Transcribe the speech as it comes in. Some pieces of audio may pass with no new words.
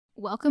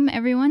Welcome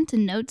everyone to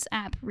Notes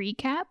App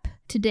Recap.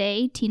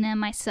 Today, Tina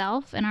and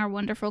myself and our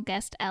wonderful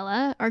guest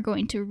Ella are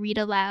going to read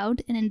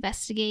aloud and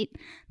investigate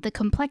the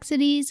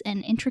complexities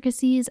and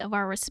intricacies of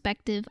our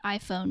respective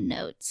iPhone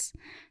notes.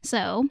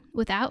 So,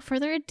 without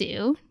further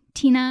ado,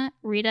 Tina,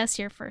 read us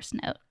your first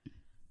note.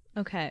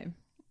 Okay.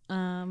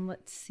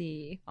 Let's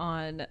see.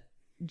 On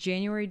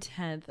January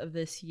 10th of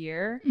this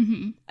year,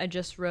 I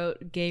just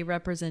wrote gay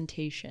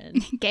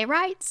representation. Gay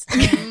rights?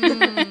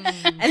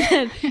 And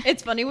then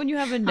it's funny when you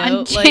have a On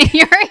note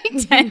January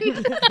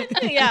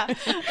 10th. yeah.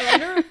 I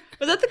wonder,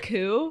 was that the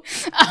coup?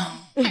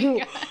 Oh my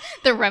God.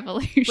 The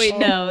revolution. Wait,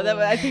 no.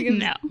 I think it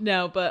was,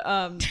 No. But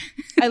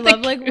I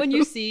love like when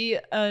you see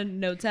a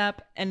notes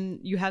app and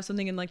you have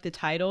something in like the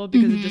title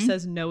because it just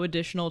says no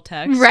additional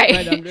text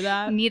right under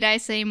that. Need I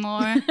say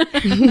more?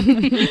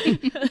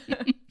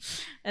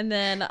 And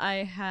then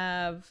I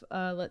have,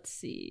 let's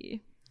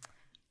see,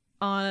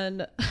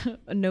 on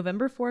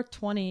November 4th,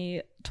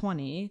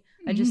 2020,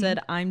 I just said,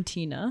 I'm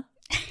Tina.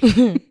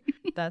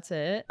 That's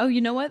it. Oh,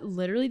 you know what?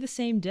 Literally the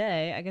same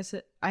day. I guess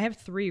I have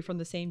 3 from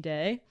the same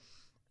day.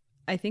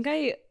 I think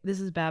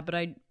this is bad, but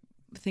I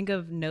think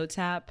of Notes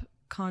app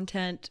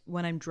content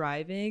when I'm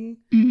driving.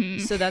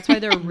 So that's why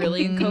they're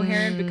really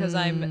incoherent because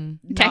I'm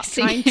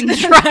texting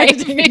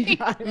and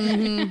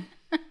driving.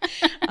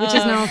 Which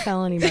is now a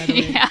felony, by the way.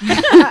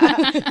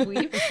 Yeah.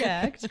 We've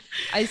checked.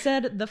 I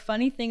said the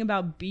funny thing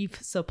about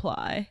beef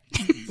supply.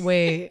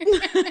 Wait.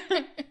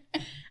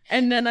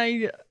 And then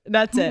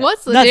that's it.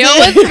 What's the deal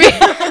with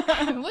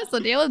beef? What's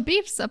the deal with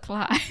beef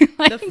supply?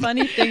 The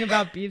funny thing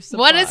about beef supply.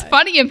 What is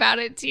funny about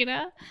it,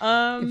 Tina?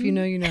 If you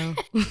know, you know.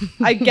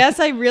 I guess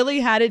I really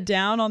had it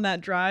down on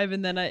that drive,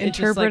 and then it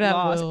just like at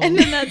lost. will. And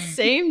then that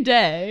same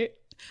day,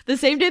 the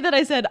same day that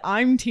I said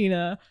I'm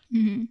Tina,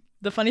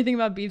 the funny thing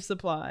about beef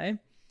supply,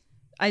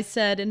 I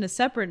said in a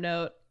separate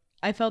note,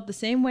 I felt the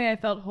same way I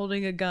felt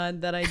holding a gun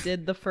that I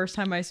did the first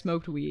time I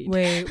smoked weed.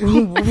 Wait.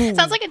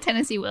 Sounds like a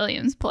Tennessee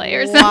Williams play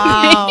or something.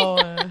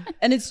 Wow.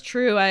 And it's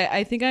true.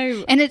 I think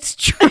And it's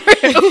true.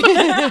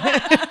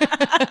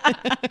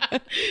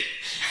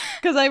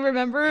 because I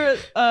remember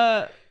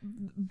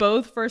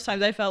both first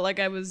times I felt like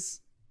I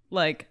was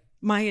like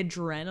my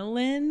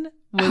adrenaline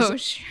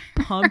was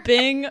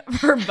pumping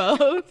for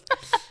both.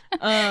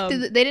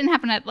 They didn't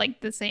happen at like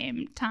the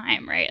same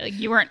time, right? Like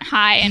you weren't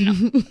high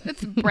and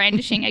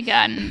brandishing a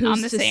gun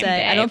on the same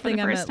day. I don't for think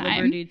the I'm first at time.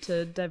 liberty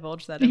to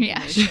divulge that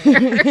Yeah,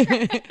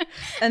 information. sure.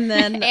 And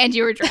then And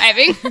you were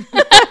driving.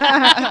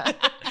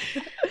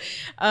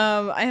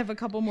 I have a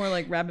couple more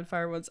like rapid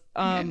fire ones.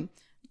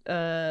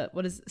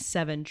 What is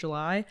it?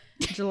 July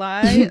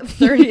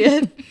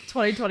 30th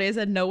 2020. I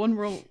said no one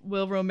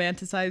will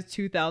romanticize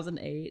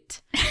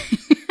 2008.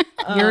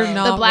 You're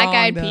not The Black wrong,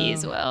 Eyed though.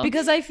 Peas will.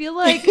 Because I feel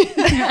like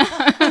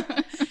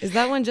Is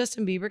that when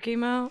Justin Bieber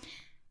came out?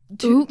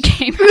 Who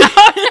came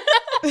out?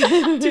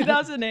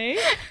 2008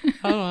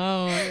 I don't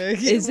know.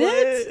 is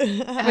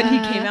it when he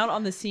came out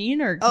on the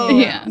scene or Oh, came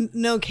Yeah.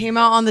 No, came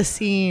out on the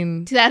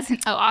scene. 2000.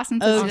 Oh,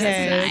 Austin. Okay.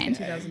 2009.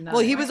 2009.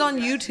 Well, he was on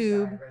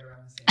YouTube.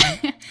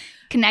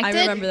 Connected.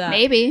 I remember that.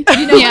 Maybe.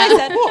 You know what I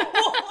said?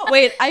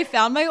 Wait, I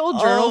found my old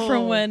journal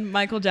from when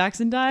Michael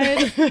Jackson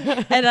died,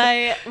 and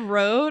I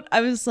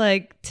was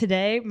like,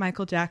 today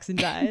Michael Jackson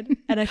died,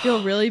 and I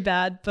feel really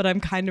bad, but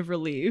I'm kind of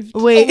relieved.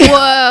 Wait.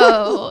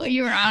 Whoa,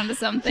 you were onto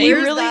something.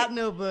 Where's that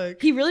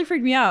notebook? He really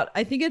freaked me out.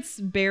 I think it's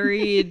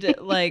buried,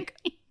 like,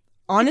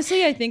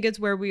 honestly, I think it's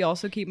where we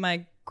also keep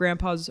my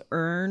grandpa's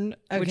urn,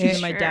 which Okay. is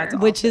in my dad's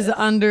office. Which is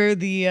under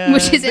the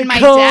Which is the in my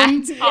cone.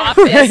 dad's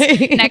office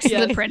Right. next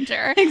to the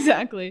printer.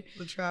 Exactly.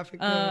 The traffic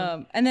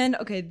cone. And then,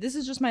 okay, this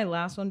is just my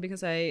last one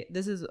because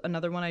this is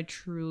another one I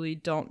truly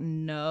don't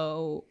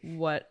know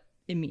what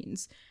it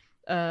means.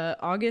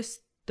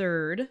 August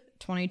 3rd,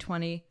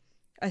 2020,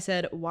 I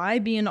said, why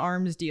be an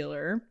arms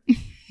dealer?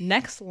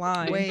 Next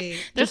line.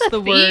 Wait. There's just a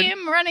the word.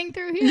 theme running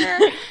through here.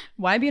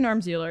 Why be an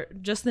arms dealer?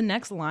 Just the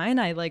next line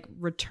I like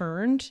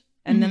returned,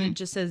 and then it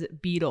just says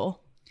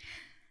beetle,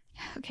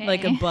 Okay.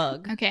 like a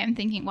bug. Okay, I'm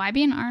thinking, why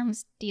be an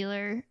arms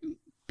dealer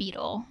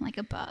beetle, like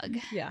a bug?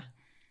 Yeah.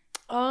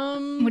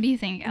 What do you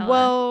think, Ella?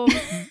 Well,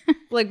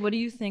 like, what do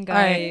you think I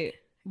right.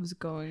 was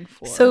going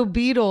for? So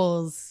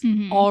beetles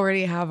Mhm.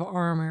 already have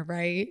armor,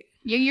 right?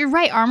 You're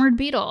right, armored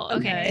beetle.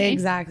 Okay.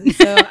 Exactly.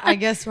 So I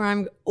guess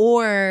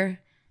or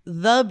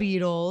the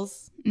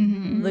Beatles,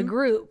 Mhm. the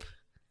group.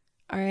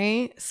 All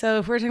right. So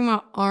if we're talking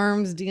about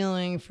arms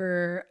dealing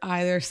for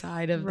either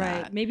side of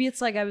right. that. Maybe it's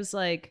like I was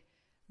like,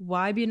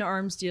 why be an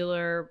arms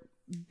dealer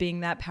being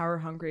that power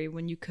hungry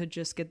when you could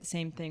just get the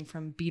same thing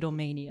from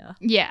Beatlemania?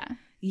 Yeah.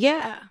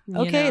 Yeah. You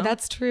Okay, know?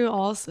 that's true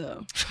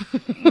also.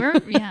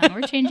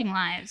 We're changing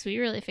lives. We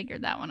really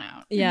figured that one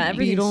out. Yeah,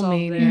 everything's solved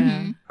Beatlemania. there.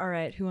 Mhm. All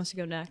right, who wants to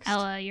go next?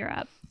 Ella, you're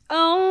up.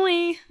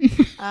 Oh,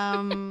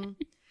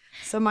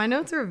 So my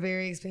notes are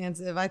very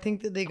expansive. I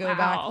think that they go Wow.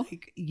 back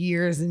like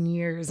years and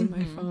years in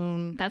my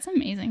phone. That's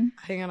amazing.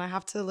 Hang on, I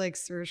have to like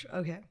search.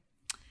 Okay.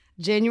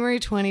 January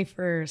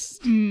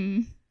 21st.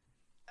 Mm.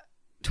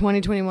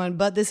 2021,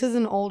 but this is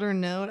an older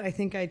note. I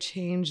think I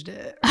changed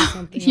it or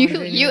something.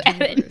 You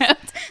edit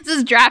notes. This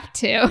is draft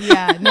 2.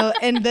 Yeah, no,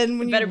 and then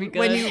when Better be you good.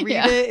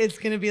 read it, it's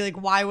gonna be like,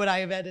 why would I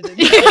have edited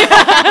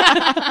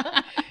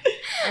it?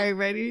 All right,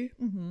 ready?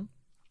 Mm-hmm.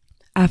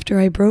 After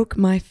I broke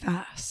my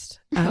fast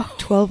at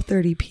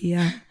 12:30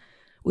 p.m.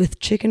 with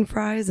chicken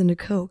fries and a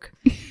Coke,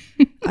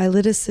 I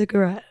lit a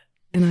cigarette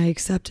and I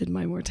accepted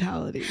my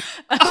mortality.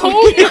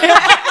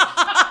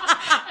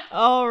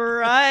 All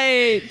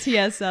right,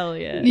 T.S.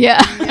 Eliot. Yeah.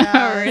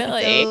 Yeah,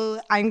 Really? So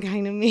I'm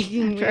kind of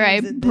making After I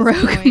waves at this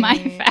broke my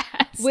point.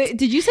 fast. Wait,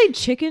 did you say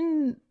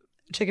chicken?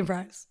 Chicken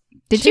fries.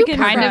 Did you chicken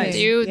kind fries. of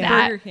do Yeah.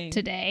 that Burger King.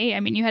 today? I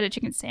mean, you had a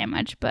chicken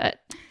sandwich, but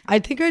I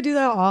think I do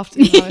that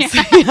often,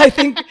 honestly. I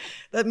think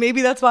that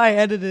maybe that's why I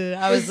edited it.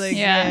 I was like,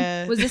 Yeah.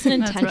 yeah. Was this an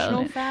That's intentional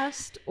relevant.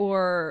 fast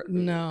or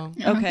No.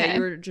 okay? Okay.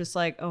 You were just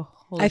like, oh,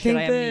 holy I shit, think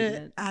I haven't eaten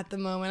that it. at the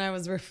moment I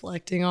was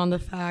reflecting on the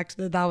fact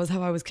that that was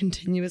how I was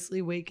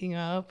continuously waking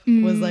up,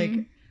 was like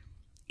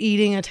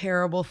eating a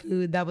terrible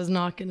food that was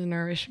not going to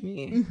nourish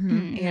me.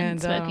 and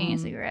And smoking a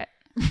cigarette.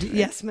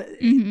 Yes,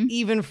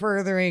 even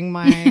furthering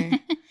my,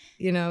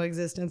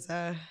 existence.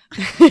 That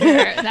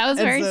was And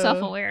very so-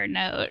 self-aware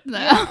note,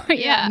 though.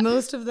 Yeah.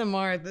 Most of them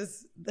are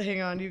this.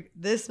 Hang on,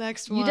 this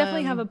next one. You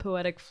definitely have a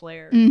poetic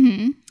flair.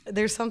 Mm-hmm.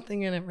 There's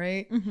something in it,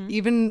 right?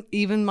 Mm-hmm.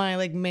 Even my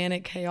like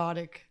manic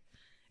chaotic,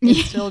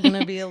 it's still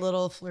gonna be a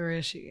little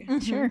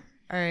flourishy. Sure.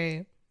 All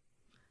right.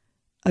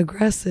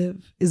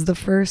 Aggressive is the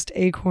first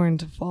acorn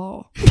to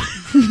fall.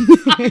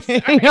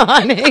 hang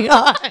on.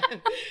 I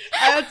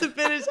have to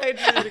finish. I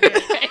do it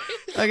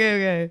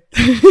again.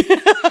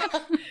 Okay.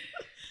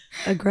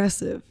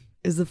 Aggressive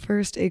is the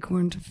first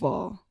acorn to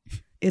fall.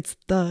 Its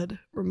thud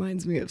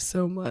reminds me of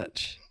so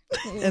much.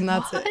 And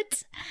that's it.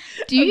 What?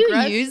 Do you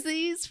Aggress- use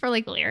these for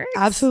like lyrics?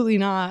 Absolutely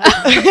not.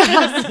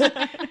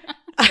 I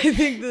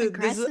think that this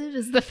Aggressive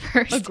is the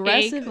first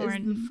Aggressive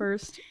acorn. is the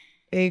first.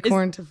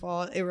 acorn to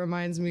fall. It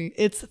reminds me.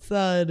 Its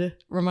thud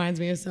reminds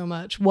me of so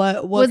much.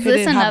 What Was could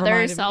this it have another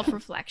reminded me of?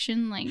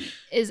 self-reflection? Like,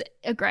 is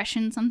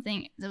aggression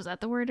something? Was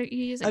that the word you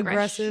use?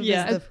 Aggressive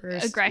Yeah. is the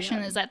first. Aggression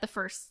yeah. is that the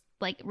first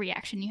like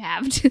reaction you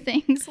have to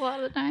things a lot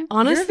of the time?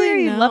 Honestly, You're a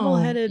very no.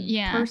 level-headed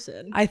Yeah.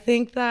 person. I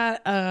think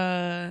that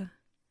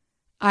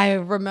I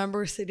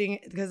remember sitting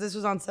because this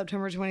was on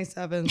September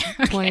 27th,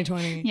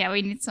 2020. Yeah,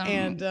 we need some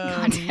And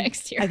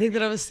context here. I think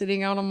that I was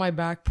sitting out on my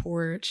back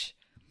porch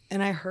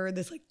and I heard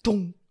this like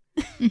boom.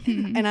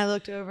 And I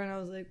looked over and I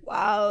was like,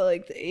 wow,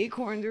 like the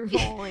acorns are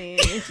falling.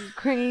 This is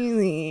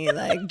crazy.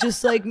 Like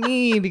just like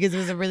me, because it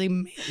was a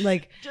really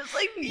like Just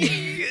like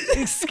me.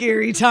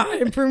 scary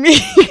time for me.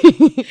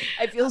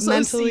 I feel so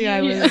Mentally I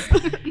seen.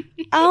 was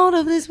out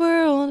of this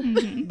world.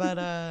 Mhm.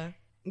 But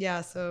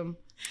yeah, so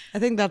I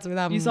think that's what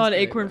that You one saw was an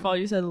great, acorn but- fall.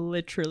 You said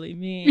literally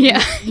me.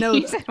 Yeah. No,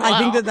 You said, I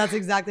think "Wow." that's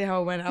exactly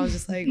how it went. I was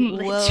just like, whoa,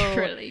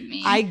 literally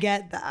me. I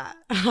get that.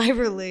 I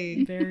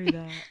relate. Very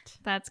that.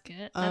 That's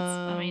good.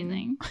 That's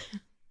amazing.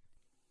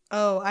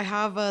 Oh, I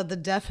have the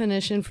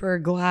definition for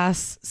a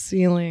glass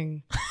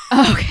ceiling.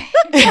 Okay.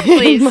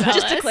 Please tell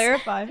Just to us.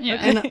 clarify. Yeah.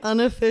 Okay. An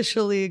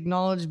unofficially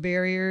acknowledged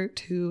barrier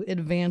to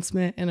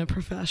advancement in a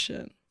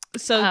profession.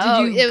 So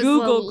Oh, did it you was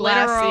Google the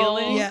glass literal-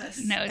 ceiling? Yes.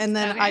 No, it's- and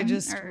then I okay,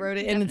 just or wrote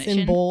it, and it's in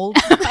definition. bold.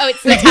 Oh,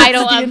 it's the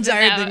title the of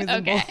entire the thing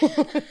note. is in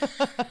Okay.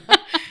 bold.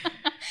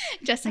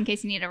 Just in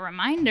case you need a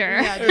reminder.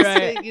 Yeah, just,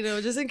 Right.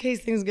 like, just in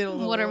case things get a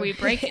little What are we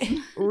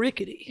breaking?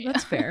 rickety.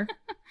 That's fair.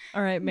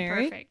 All right,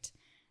 Mary. Perfect.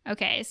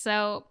 Okay,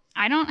 so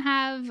I don't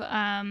have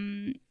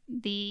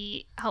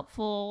the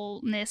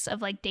helpfulness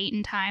of like date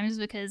and times,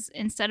 because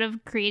instead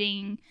of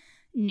creating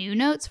new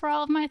notes for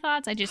all of my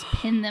thoughts, I just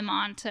pin them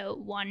onto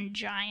one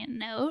giant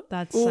note.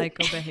 That's Ooh.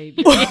 psycho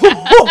behavior.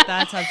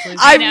 That's absolutely.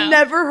 I've know.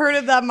 never heard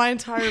of that my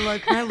entire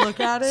life. Can I look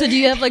at it? So do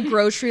you have like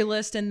grocery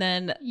list and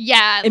then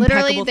Yeah,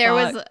 literally Impeccable there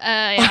was thought.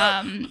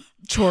 a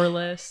chore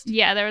list?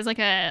 yeah, there was like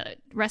a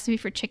recipe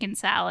for chicken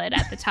salad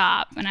at the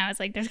top, and I was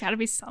like, there's got to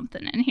be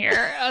something in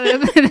here other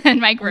than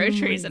my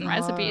groceries and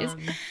recipes.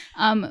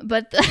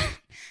 But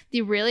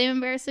the really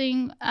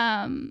embarrassing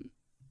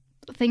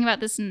thing about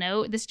this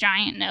note, this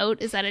giant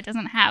note, is that it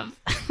doesn't have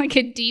like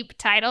a deep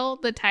title.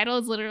 The title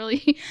is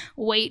literally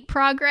 "Weight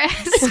Progress."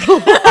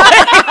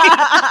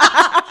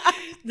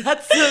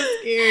 That's so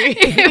scary.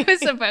 It was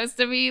supposed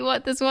to be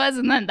what this was,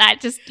 and then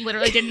that just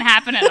literally didn't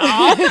happen at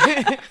all.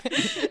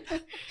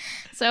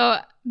 So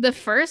the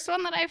first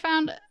one that I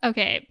found,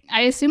 okay,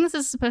 I assume this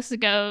is supposed to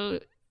go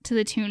to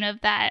the tune of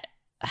that,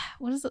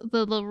 what is it,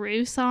 the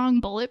LaRue song,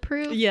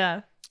 Bulletproof?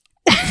 Yeah.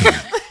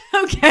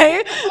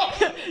 Okay.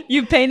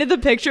 You painted the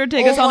picture.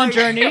 Take us Oh on a my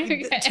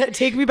journey. God.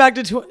 Take me back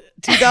to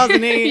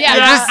 2008. Yeah, I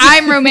just-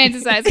 I'm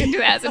romanticizing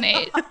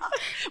 2008.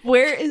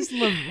 Where is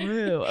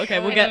LaRue? Okay,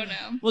 I don't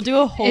know. we'll do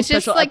a whole It's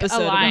just special like a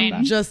episode line. about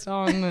that. just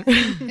on.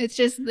 It's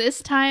just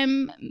this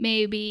time,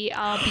 maybe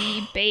I'll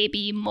be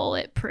baby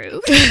mullet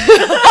proof.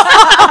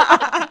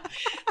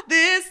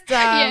 This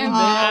time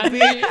Yeah. I'll be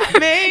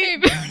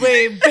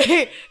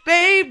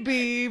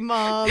baby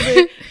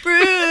Molly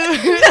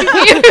Bruce.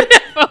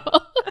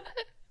 Beautiful.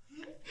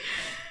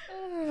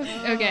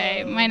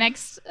 Okay, my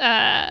next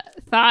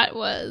thought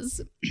was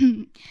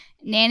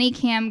nanny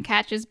cam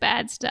catches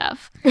bad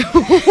stuff.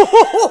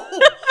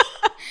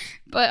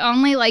 But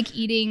only like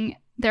eating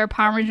their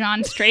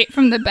Parmesan straight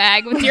from the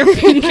bag with your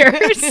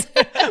fingers.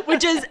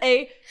 Which is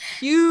a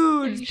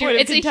huge point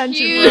of It's a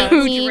contention for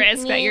us. huge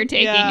risk that you're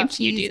taking Yeah. if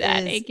you do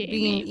that, aka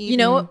me. You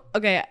know,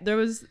 okay, there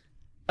was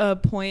a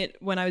point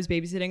when I was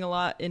babysitting a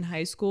lot in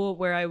high school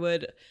where I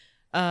would,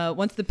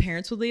 once the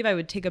parents would leave, I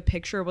would take a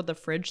picture of what the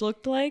fridge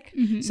looked like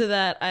so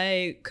that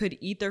I could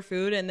eat their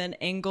food and then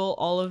angle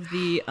all of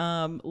the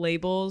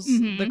labels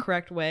the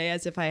correct way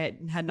as if I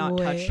had not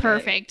touched it.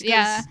 Perfect.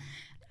 Yeah.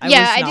 I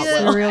I was do.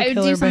 not well. I would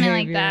do Serial something killer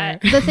like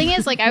that. The thing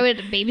is, like, I would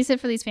babysit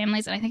for these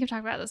families, and I think I've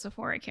talked about this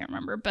before. I can't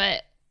remember,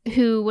 but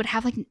who would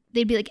have like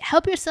they'd be like,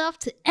 help yourself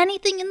to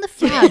anything in the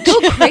fridge. Go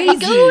crazy.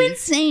 Go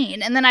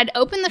insane. And then I'd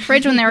open the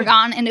fridge when they were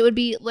gone, and it would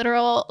be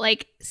literal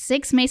like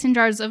 6 mason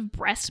jars of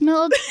breast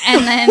milk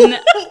and then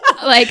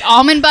like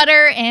almond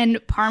butter and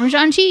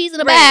Parmesan cheese in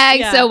a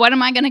bag. yeah. So what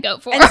am I gonna go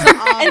for?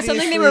 And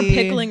something they were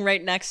Obviously. pickling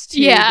right next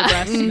to Yeah. the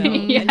breast milk,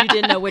 and Yeah. you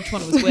didn't know which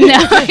one was which.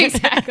 No,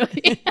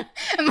 exactly.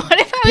 And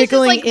what if I was Pickling just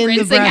in like the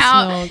rinsing breast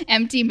out milk.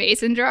 empty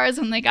mason jars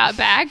when they got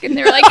back, and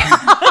they were like,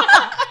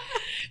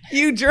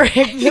 You drank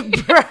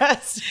the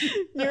breast.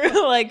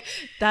 You're like,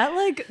 that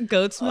like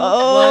goat's milk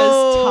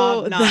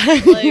Oh, was top notch.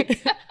 that-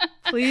 Like,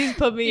 please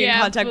put me in yeah,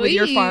 contact with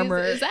your please. farmer.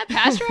 Is that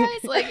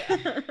pasteurized? Like,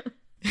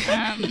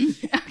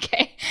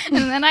 okay. And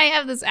then I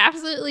have this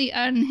absolutely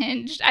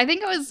unhinged. I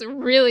think I was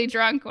really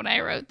drunk when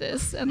I wrote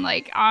this, and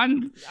like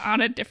on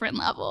a different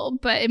level,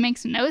 but it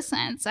makes no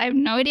sense. I have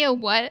no idea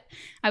what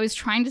I was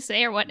trying to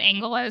say or what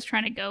angle I was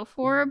trying to go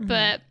for,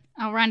 but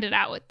I'll round it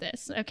out with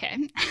this.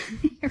 Okay.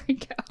 Here we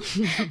go.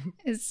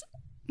 Is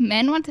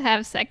men want to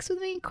have sex with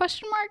me?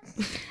 Question mark.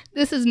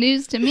 This is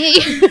news to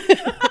me.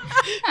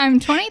 I'm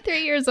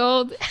 23 years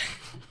old.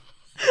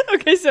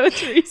 Okay, so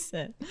it's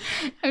recent.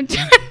 I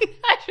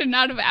should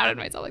not have outed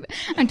myself like that.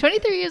 I'm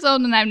 23 years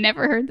old and I've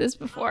never heard this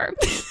before.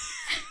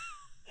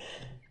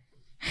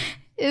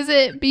 Is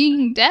it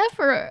being deaf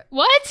or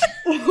what?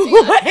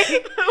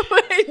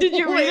 Wait, did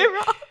you read it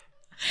wrong?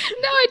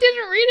 No, I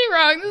didn't read it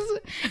wrong.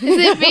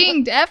 Is it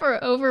being deaf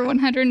or over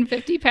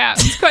 150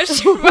 pounds?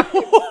 Question mark.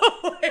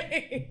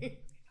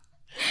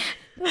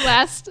 The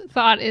last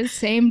thought is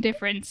same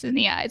difference in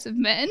the eyes of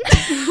men.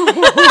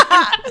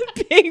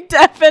 Being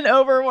deaf and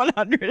over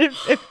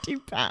 150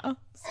 pounds.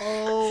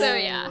 Oh. So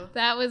yeah,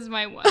 that was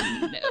my one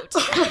note.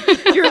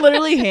 You're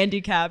literally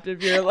handicapped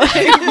if you're like,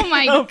 Oh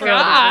my over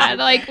god!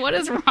 Like, what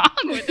is wrong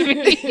with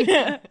me?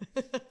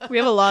 we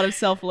have a lot of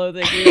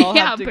self-loathing. We all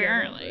Yeah, have to go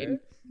apparently. over.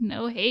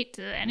 No hate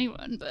to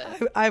anyone,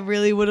 but I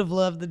really would have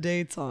loved the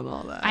dates on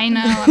all that. I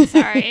know. I'm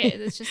sorry.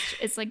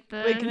 It's like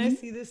the. Wait, can I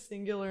see this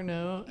singular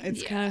note?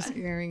 It's kind Yeah. of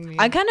scaring me.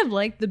 I kind of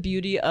like the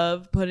beauty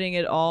of putting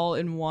it all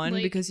in one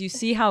Like- because you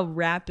see how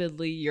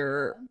rapidly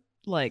your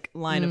like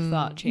line of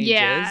thought changes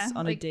Yeah,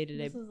 on like, a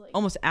day-to-day, this is like-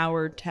 almost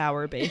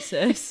hour-to-hour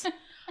basis.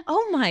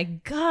 Oh my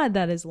god,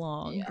 that is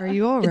long. Are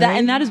you all right?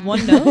 And that is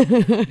one note.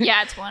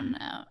 Yeah, it's one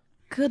note.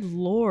 Good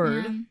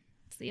lord. Yeah,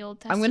 it's the Old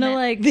I'm Testament. gonna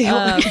like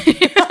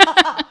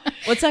The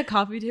what's that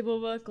coffee table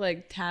book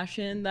like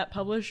Taschen, that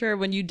publisher?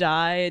 When you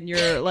die and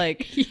you're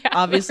like Yeah,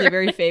 obviously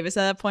very right. famous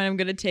at that point, I'm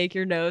gonna take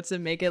your notes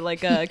and make it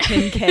like a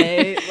Kim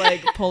K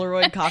like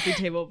Polaroid coffee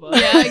table book.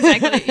 Yeah,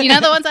 exactly. You know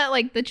the ones that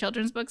like the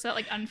children's books that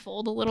like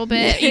unfold a little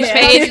bit each Yeah.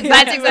 page. That's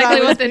That's exactly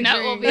what I what the was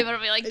note will be. picturing.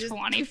 It'll be like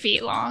 20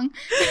 feet long.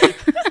 Ugh.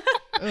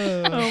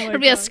 Oh my It'll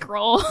be a God.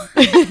 scroll.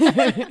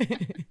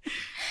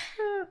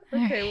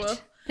 Okay, well.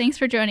 Thanks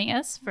for joining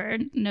us for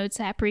Notes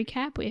app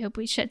recap. We hope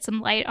we shed some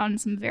light on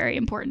some very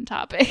important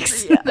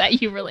topics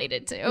that you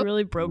related It to.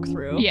 really broke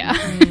through. Yeah.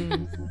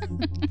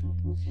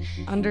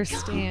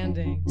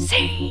 Understanding.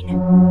 Sane.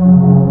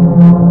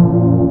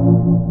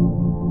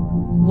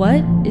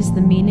 What is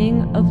the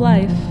meaning of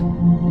life?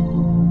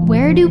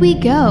 Where do we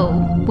go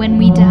when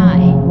we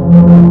die?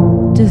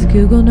 Does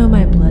Google know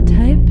my blood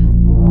type?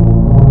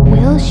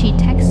 Will she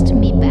text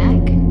me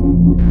back?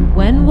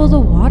 When will the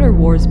water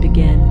wars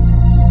begin?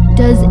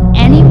 Does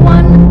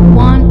anyone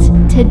want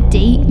to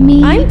date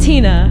me? I'm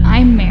Tina,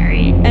 I'm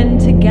Mary. and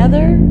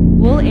together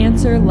we'll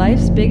answer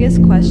life's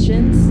biggest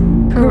questions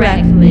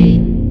Correctly.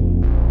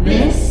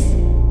 This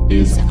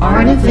is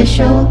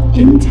artificial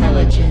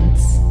intelligence.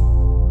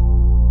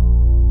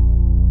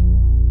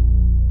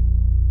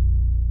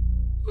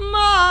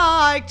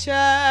 Mic check.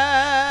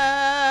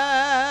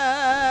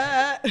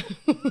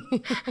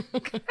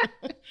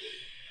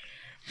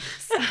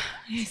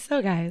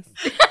 so guys,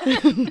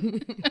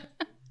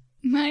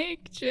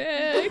 Mic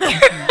check.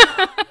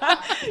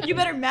 You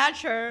better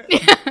match her.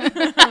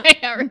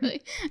 Yeah,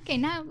 really. Okay,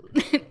 now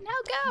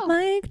go.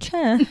 Mic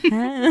check.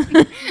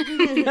 Mic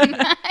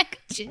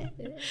check.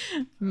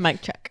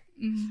 Mic check.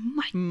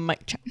 Mic.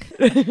 Mic check.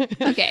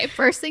 Okay,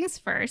 first things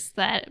first,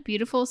 that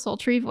beautiful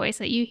sultry voice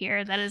that you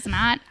hear, that is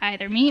not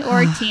either me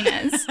or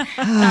Tina's. Is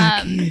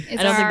I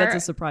don't think that's a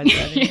surprise to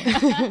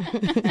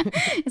anyone.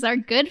 Is our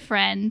good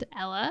friend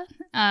Ella,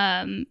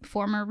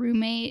 former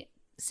roommate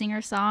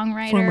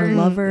singer-songwriter, Former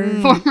lover.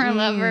 former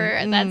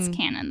lover. That's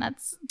canon.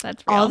 That's real.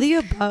 All the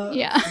above.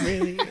 Yeah.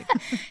 Really.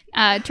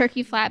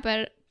 Turkey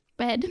flatbed.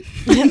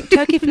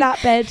 Turkey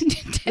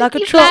flatbed. Like a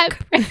Turkey truck.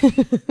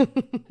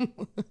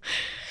 flatbread.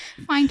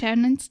 Find her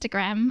on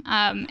Instagram.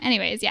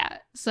 Anyways, yeah.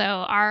 So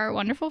our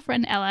wonderful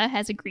friend Ella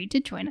has agreed to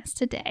join us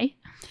today.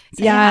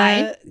 Say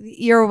hi.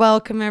 You're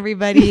welcome,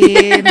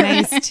 everybody.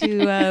 Nice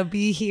to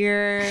be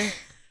here.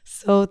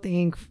 So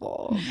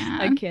thankful. Yeah.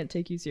 I can't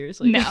take you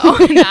seriously. No,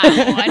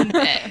 not one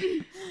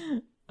bit.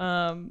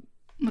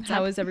 What's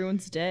how was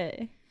everyone's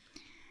day?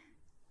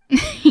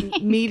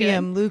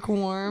 Medium,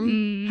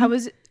 lukewarm. How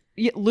was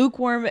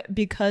lukewarm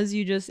because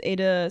you just ate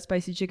a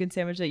spicy chicken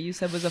sandwich that you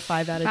said was a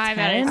 5 out of 10? 5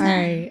 out of 10. All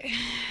right.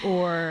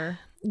 Or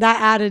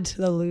That added to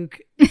the luke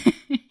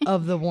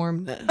of the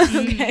warmness.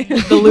 okay,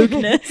 the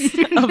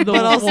lukeness of the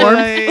But also, warmth.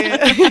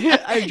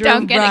 I drove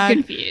Don't get back. it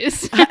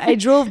confused. I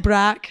drove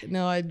back.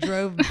 No, I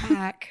drove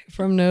back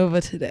from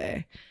Nova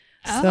today.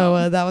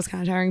 So that was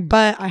kind of tiring.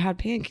 But I had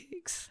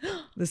pancakes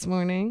this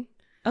morning.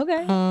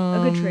 Okay, a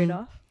good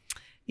trade-off.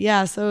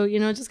 Yeah, so,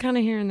 just kind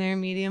of here and there,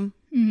 medium.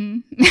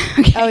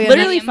 Okay. Oh, yeah.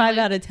 Literally Medium, 5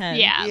 like- out of 10.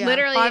 Yeah, Yeah,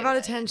 literally 5 out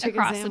of 10 chicken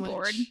across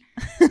sandwich.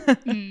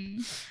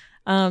 the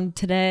board.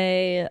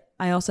 Today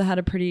I also had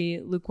a pretty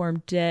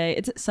lukewarm day.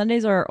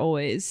 Sundays are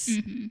always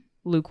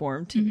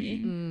lukewarm to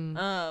me.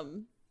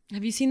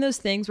 Have you seen those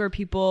things where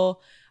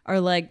people are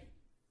like,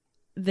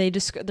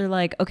 they're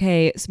like,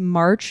 okay,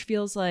 March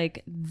feels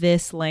like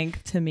this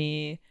length to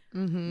me.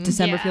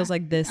 December Yeah. feels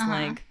like this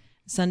length.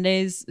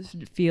 Sundays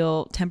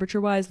feel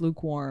temperature wise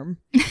lukewarm.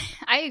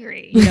 I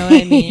agree. You know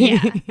what I mean?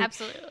 Yeah,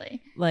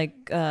 absolutely.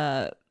 Like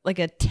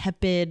a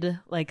tepid,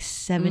 like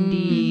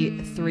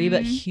 73,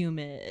 but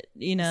humid,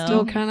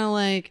 Still kind of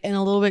like, and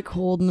a little bit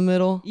cold in the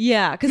middle.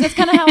 Yeah, because that's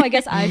kind of how I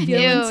guess I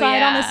feel Ew,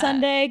 inside on a yeah.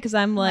 Sunday, because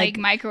I'm Like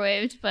like,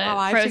 microwaved, but Oh,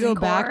 I have frozen to go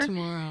core. back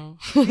tomorrow.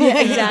 yeah,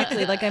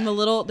 exactly. Like I'm a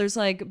little, there's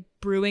like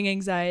brewing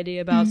anxiety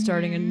about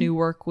starting a new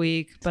work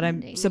week, but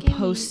I'm Sunday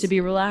supposed to be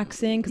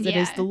relaxing because it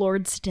is Yeah. the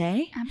Lord's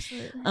Day.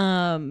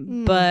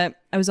 Absolutely. But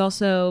I was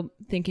also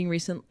thinking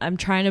I'm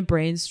trying to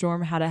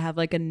brainstorm how to have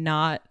like a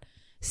not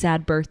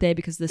sad birthday,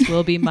 because this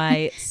will be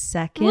my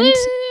second Woo!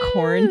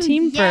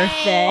 quarantine Yay!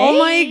 birthday. Oh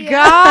my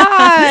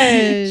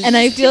gosh. And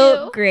I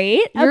feel Too.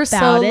 great You're about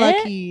so it.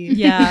 lucky.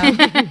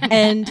 Yeah.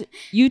 And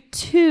you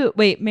too.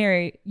 Wait,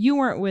 Mary, you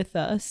weren't with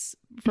us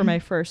for my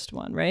first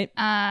one, right?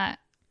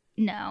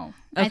 No.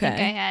 I think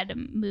Okay. I had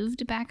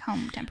moved back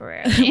home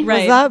temporarily.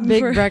 Right. Was that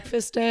big For-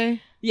 breakfast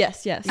day?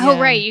 Yes, yes. Oh,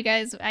 Yeah. right. You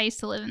guys, I used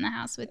to live in the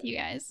house with you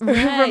guys. Right,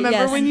 Remember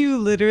yes. when you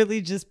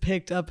literally just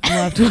picked up and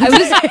left?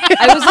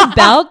 I was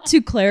about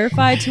to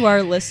clarify to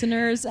our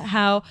listeners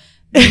how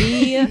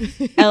me,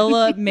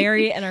 Ella,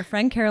 Mary, and our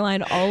friend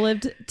Caroline all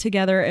lived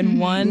together in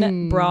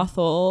one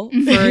brothel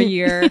for a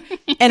year.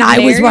 and I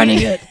was Mary- running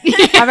it.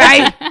 All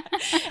right.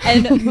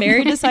 And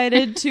Mary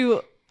decided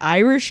to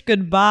Irish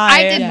goodbye.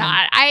 I did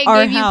not. I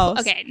Our gave you. house.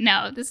 Okay,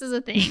 no, this is a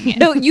thing.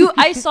 No,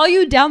 I saw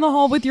you down the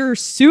hall with your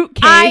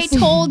suitcase. I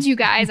told you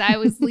guys I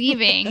was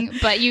leaving,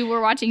 but you were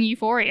watching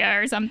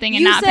Euphoria or something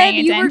and you not said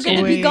paying you were attention.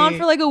 going to be Wait. gone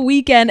for like a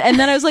weekend, and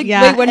then I was like,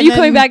 Yeah, "Wait, when are and you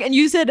coming then- back?" And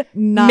you said,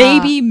 Nah.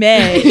 "Maybe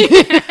May,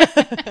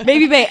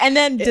 maybe May." And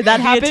then did that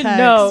Via happen? text.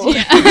 No.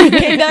 Yeah. You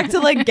came back to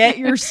like get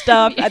your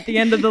stuff at the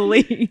end of the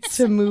lease.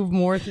 To move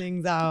more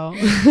things out.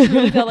 It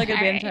really felt like a All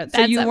band right, trip.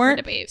 that's So you up for weren't.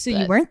 debate, So you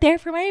but- weren't there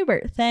for my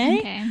birthday.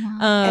 Okay,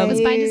 well, it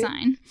was by Hey.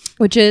 design.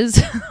 Which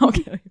is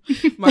okay,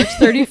 March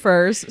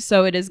 31st.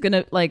 So it is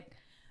gonna like,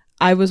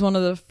 I was one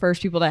of the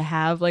first people to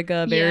have like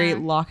a very Yeah.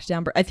 locked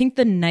down. I think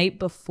the night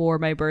before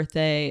my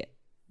birthday,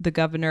 the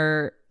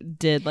governor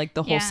did like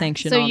the whole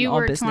sanction so on you all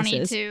were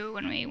businesses. 22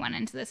 when we went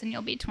into this, and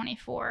you'll be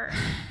 24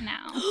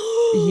 now.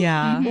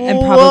 Yeah, and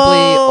probably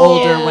Whoa.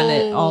 older when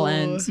it all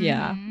ends.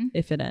 Yeah, Mhm.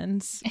 if it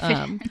ends, If it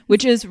ends.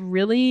 which is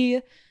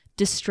really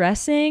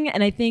distressing,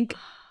 and I think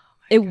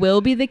it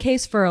will be the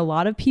case for a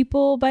lot of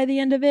people by the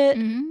end of it.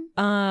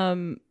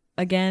 Mhm.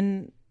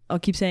 Again, I'll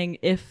keep saying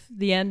if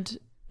the end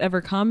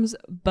ever comes,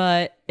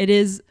 but it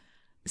is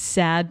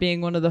sad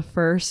being one of the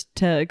first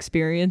to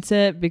experience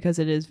it, because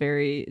it is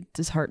very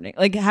disheartening.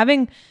 Like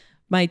having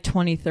my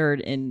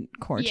 23rd in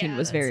quarantine Yeah,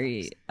 was that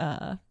very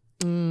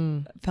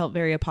felt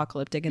very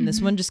apocalyptic, and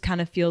this one just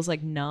kind of feels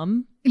like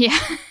numb, Yeah.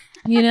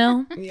 you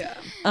know.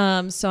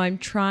 Yeah. So I'm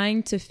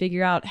trying to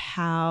figure out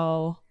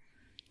how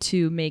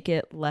to make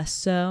it less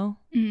so,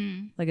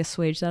 like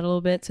assuage that a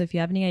little bit. So if you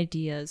have any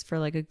ideas for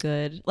like a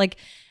good, like,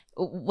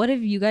 what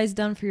have you guys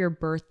done for your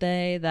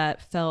birthday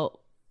that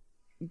felt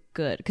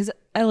good? Because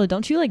Ella,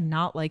 don't you like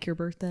not like your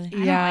birthday?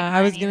 don't Yeah, like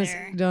I was mine gonna either.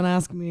 say, don't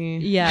ask me.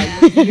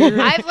 Yeah, you're-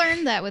 I've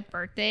learned that with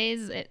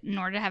birthdays, in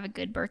order to have a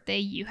good birthday,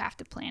 you have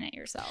to plan it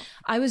yourself.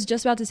 I was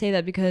just about to say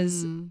that,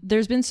 because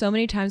there's been so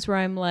many times where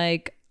I'm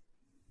like,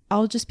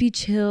 I'll just be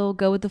chill,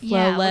 go with the flow.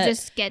 Yeah, we'll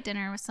just get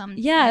dinner with some.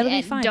 Yeah, it'll be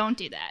and fine. Don't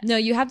do that. No,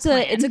 you have to.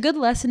 Plan. It's a good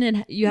lesson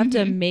in you have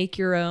to make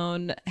your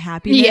own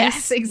happiness.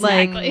 Yes,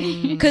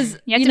 exactly. Because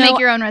you have to make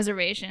your own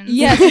reservations.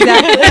 Yes,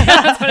 exactly.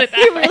 Let's put it that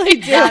You way. really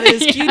do. That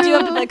is You do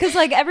have to, because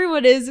like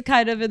everyone is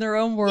kind of in their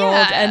own world,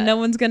 Yeah. and no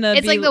one's gonna.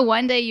 It's be, like the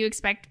one day you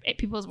expect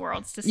people's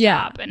worlds to stop,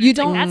 Yeah. and You it's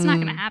like, don't- that's not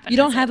going to happen. you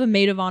don't is have it? a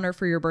maid of honor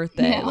for your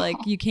birthday. No. Like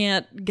you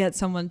can't get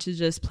someone to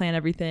just plan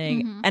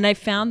everything. Mm-hmm. And I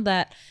found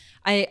that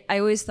I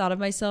always thought of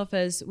myself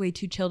as way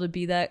too chill to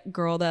be that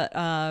girl that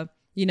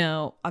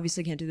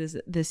obviously can't do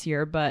this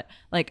year, but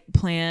like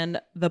plan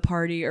the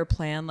party or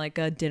plan like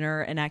a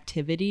dinner and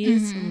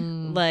activities.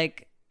 Mm-hmm.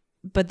 Like,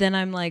 but then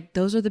I'm like,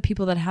 those are the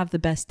people that have the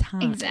best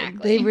time.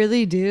 Exactly. They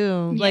really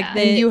do. Like, And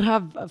they- you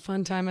have a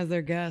fun time as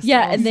their guest.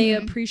 Yeah, also. and they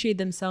appreciate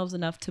themselves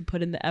enough to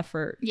put in the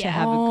effort to Yeah.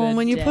 have a good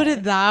when you put day.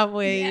 it that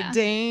way, Yeah.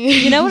 dang.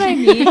 You know what I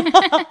mean?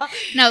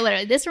 No,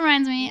 literally. This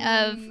reminds me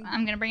of,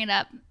 I'm going to bring it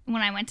up,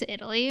 when I went to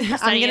Italy for I'm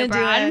study gonna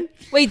abroad. do it.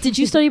 Wait, did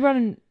you study abroad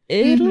in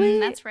Italy? Mhm,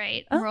 that's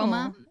right. Oh.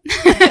 Roma.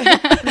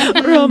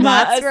 Roma.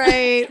 That's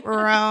right,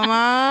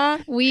 Roma.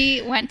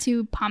 We went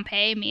to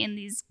Pompeii, me and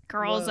these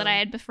girls that I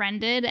had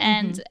befriended,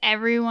 and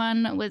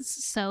everyone was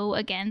so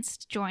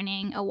against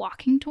joining a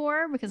walking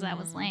tour because that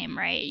was lame,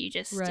 right? You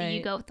just Right.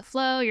 you go with the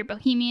flow, you're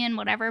bohemian,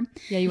 whatever.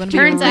 Yeah, you want to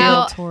Turns be a real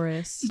out-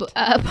 tourist.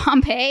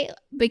 Pompeii,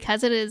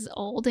 because it is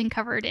old and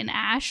covered in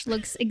ash,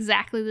 looks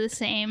exactly the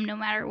same no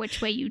matter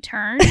which way you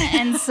turn.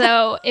 And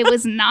so it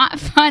was not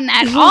fun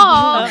at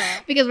all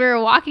because we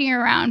were walking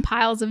around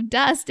piles of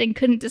dust and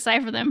couldn't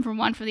decipher them from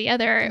one for the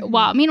other.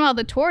 While meanwhile,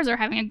 the tours are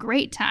having a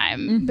great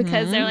time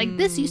because they're like,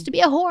 this used to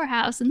be a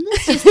whorehouse and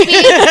this used to be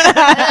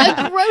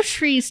a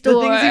grocery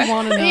store. things you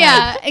wanna know.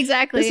 Yeah,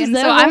 exactly. This is And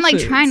so their I'm Whole like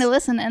Foods. trying to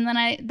listen, and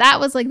then that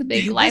was like the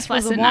big life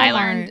was a lesson I Walmart.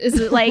 learned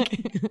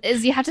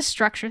is you have to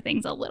structure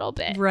things a little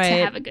bit Right.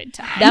 to have a good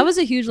time. That was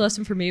a huge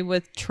lesson for me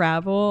with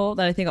travel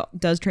that I think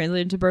does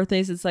translate into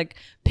birthdays. It's like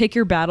pick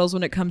your battles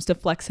when it comes to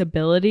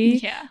flexibility.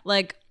 Yeah.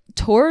 Like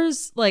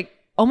tours, like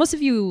almost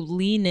if you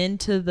lean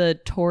into the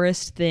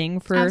tourist thing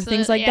for Absolutely,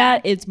 things like yeah.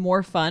 that, it's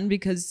more fun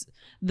because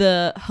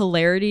the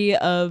hilarity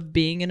of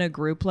being in a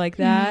group like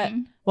that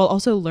while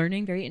also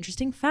learning very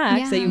interesting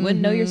facts that Yeah. you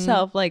wouldn't know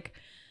yourself, like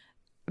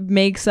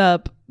makes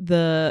up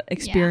the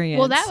experience. Yeah.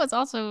 Well, that was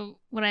also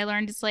what I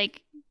learned. Is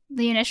like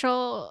the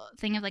initial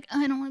thing of like, oh,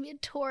 I don't want to be a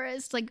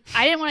tourist. Like,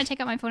 I didn't want to take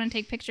out my phone and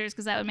take pictures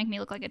because that would make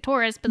me look like a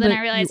tourist. But then But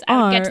I realized you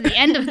I would get are. to the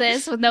end of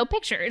this with no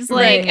pictures.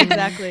 Right, Like,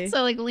 exactly.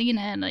 So like lean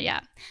in,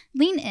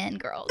 lean in,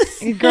 girls.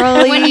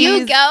 Girlies. When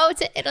you go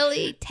to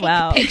Italy, take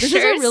Wow, pictures.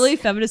 this is a really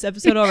feminist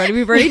episode already.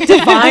 We've already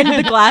defined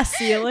the glass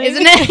ceiling,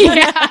 isn't it?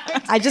 Yeah.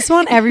 I just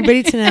want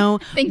everybody to know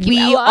Thank you,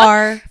 we Ella.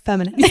 are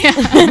feminists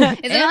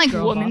Isn't it like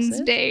girl Women's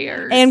bosses. Day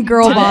or and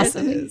girl Nah,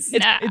 bosses.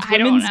 It's I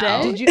don't Women's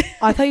know. Day? Did you?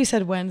 I thought you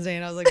said Wednesday,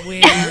 and I was like,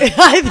 wait.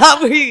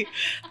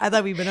 I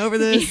thought we'd been over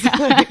this.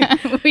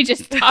 Yeah. We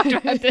just talked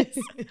about this.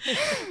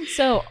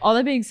 So, all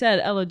that being said,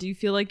 Ella, do you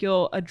feel like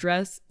you'll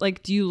address,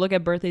 like, do you look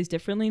at birthdays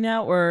differently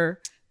now, or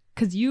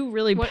because you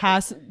really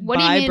pass What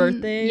do by you mean?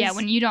 birthdays? Yeah,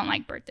 when you don't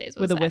like birthdays,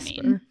 what With does a that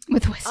whisper. mean?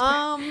 With a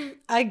whisper.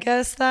 I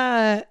guess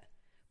that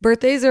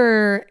birthdays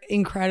are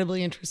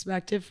incredibly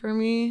introspective for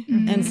me.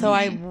 And so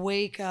I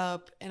wake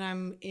up and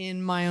I'm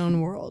in my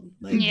own world.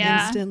 Like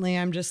Yeah. instantly,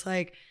 I'm just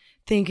like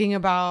thinking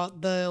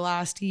about the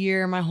last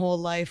year, my whole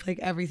life, like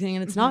everything.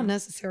 And it's not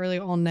necessarily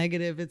all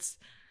negative. It's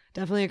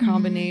definitely a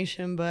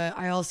combination, but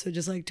I also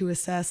just like to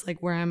assess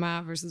like where I'm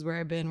at versus where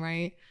I've been,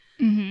 right?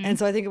 And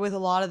so I think with a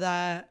lot of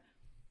that,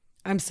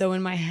 I'm so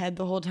in my head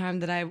the whole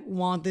time that I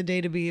want the day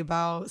to be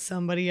about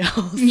somebody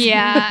else.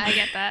 Yeah, I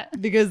get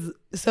that. Because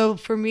so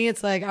for me,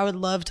 it's like I would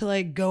love to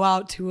like go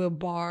out to a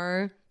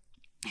bar,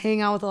 hang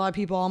out with a lot of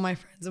people, all my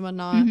friends and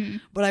whatnot,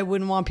 but I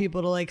wouldn't want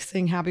people to like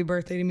sing happy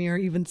birthday to me or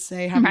even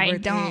say happy Right,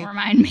 birthday. don't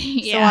remind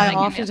me. So Yeah, I like,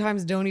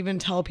 oftentimes don't even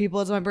tell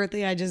people it's my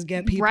birthday. I just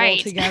get people Right.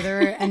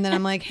 together and then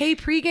I'm like, hey,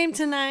 pregame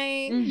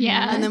tonight.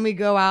 Yeah. And then we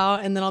go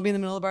out and then I'll be in the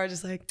middle of the bar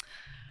just like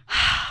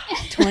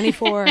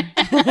 24,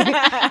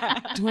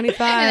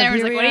 25. and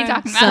everyone's here like, we what are you are.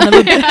 talking Son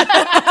about? of a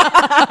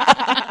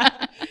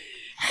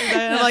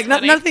And I'm like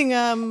funny. nothing.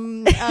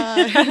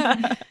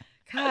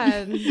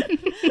 God.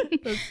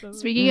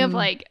 Speaking of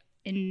like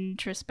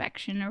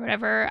introspection or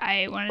whatever,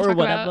 I wanted to or talk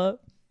whatever. about.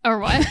 Or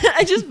what?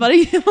 It's just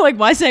funny. Like,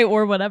 why say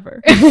or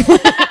whatever?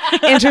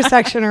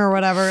 Intersection or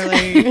whatever.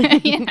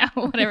 Like Yeah,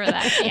 whatever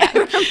that. Yeah.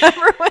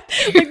 Remember when,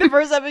 like, the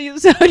first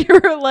episode, you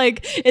were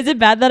like, is it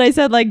bad that I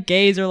said, like,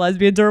 gays or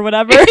lesbians or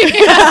whatever? or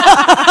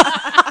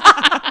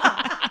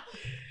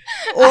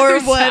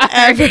I'm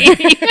whatever.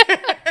 sorry.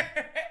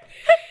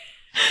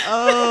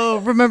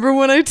 Oh, remember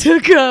when I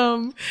took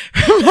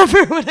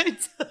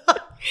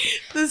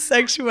The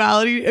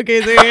sexuality.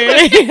 Okay, so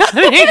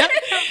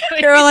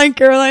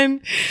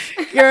Caroline.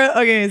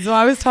 Okay, so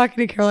I was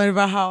talking to Caroline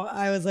about how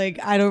I was like,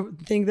 I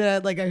don't think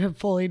that like I have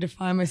fully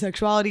defined my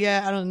sexuality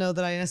yet. I don't know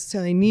that I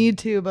necessarily need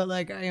to, but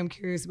like I am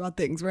curious about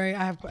things, right?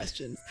 I have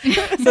questions.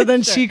 So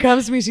then she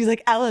comes to me, she's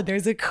like, Ella,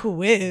 there's a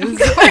quiz Of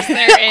course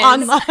there is.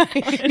 online.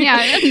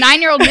 Yeah,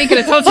 9-year-old me could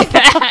have told you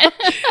that.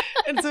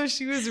 And so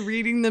she was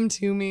reading them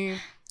to me,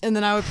 and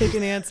then I would pick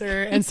an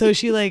answer. And so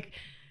she like,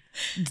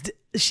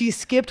 she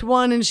skipped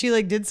one and she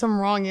like did some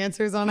wrong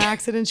answers on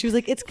accident. She was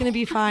like, it's gonna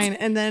be fine.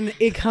 And then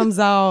it comes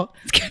out,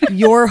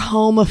 you're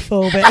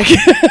homophobic.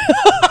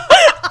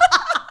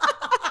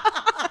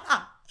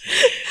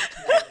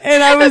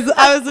 And I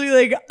was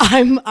like,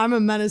 I'm a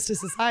menace to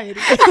society.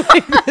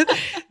 Like,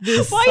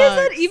 this Why sucks. is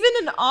that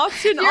even an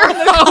option You're on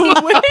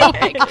the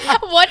quiz?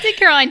 What did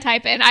Caroline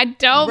type in? I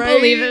don't Right?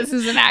 believe this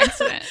is an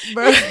accident.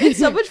 Bro. It's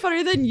so much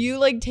funnier than you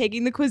like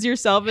taking the quiz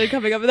yourself and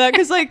coming up with that,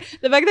 because like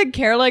the fact that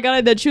Caroline got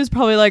it, then she was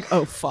probably like,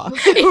 oh fuck.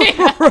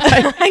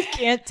 I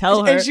can't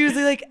tell her. And she was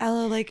like,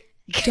 Ella, like,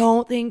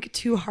 don't think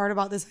too hard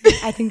about this.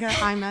 I think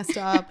I messed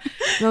up.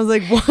 And I was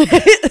like, what?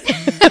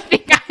 I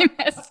think I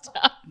messed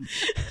up.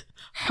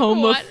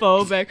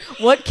 Homophobic.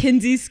 What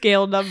Kinsey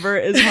scale number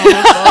is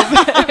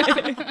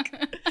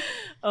homophobic?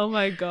 Oh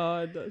my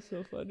god, that's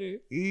so funny.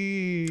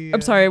 Yeah.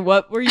 I'm sorry,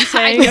 what were you I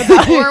saying don't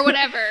about know, or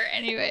whatever.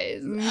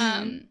 Anyways,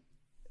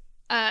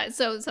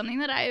 so something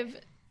that I've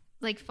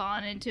like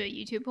fallen into a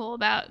YouTube hole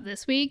about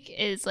this week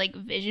is like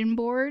vision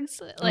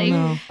boards. Like,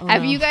 no.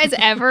 have you guys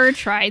ever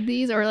tried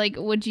these, or like,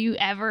 would you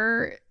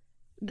ever?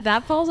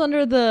 that falls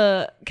under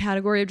the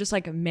category of just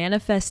like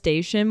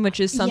manifestation, which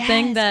is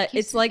something Yes, I that keep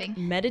it's like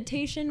thinking.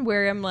 meditation,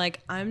 where I'm like,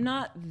 I'm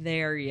not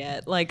there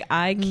yet. Like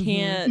I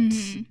can't.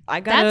 Mhm.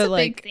 I gotta That's a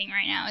like. big thing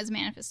right now is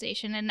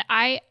manifestation, and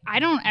I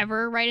don't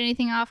ever write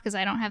anything off because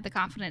I don't have the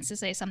confidence to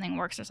say something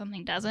works or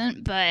something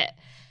doesn't. But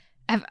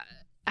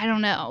I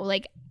don't know.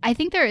 Like I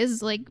think there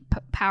is like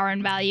power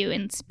and value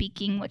in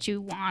speaking what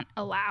you want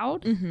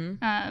aloud.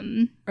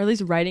 Mhm. Or at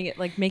least writing it,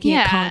 like making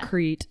Yeah. it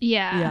concrete.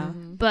 Yeah. Yeah.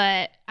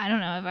 But I don't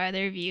know if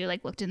either of you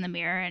like looked in the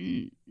mirror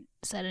and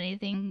said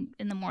anything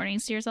in the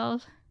mornings to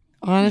yourself.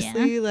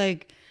 Honestly,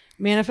 like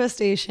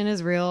manifestation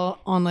is real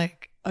on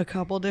like a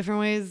couple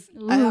different ways.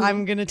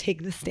 I'm gonna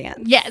take the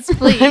stance. Yes,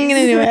 please. I'm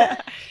gonna do it.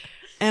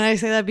 And I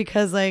say that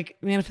because like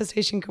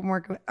manifestation can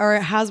work, or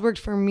it has worked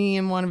for me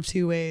in one of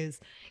two ways.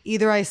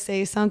 Either I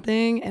say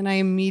something and I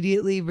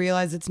immediately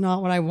realize it's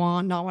not what I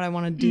want, not what I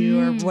want to do,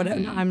 or what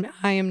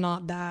I am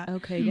not that.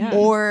 Okay. Yeah.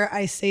 Or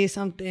I say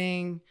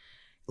something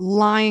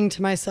lying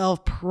to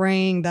myself,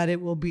 praying that it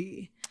will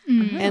be.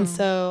 Mm. And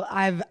so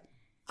I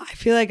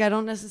feel like I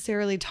don't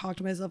necessarily talk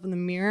to myself in the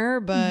mirror,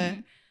 but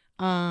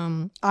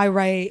I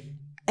write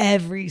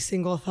every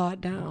single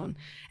thought down.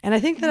 And I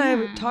think that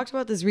I talked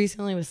about this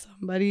recently with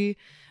somebody,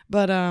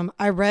 but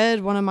I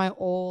read one of my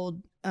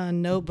old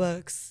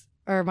notebooks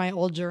or my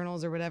old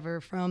journals or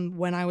whatever from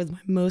when I was my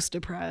most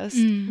depressed.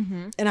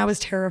 Mm. And I was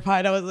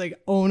terrified. I was like,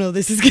 oh no,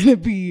 this is gonna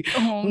be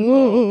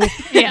Oh,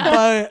 yeah.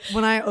 But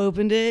when I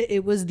opened it,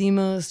 it was the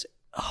most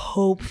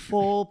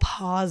hopeful,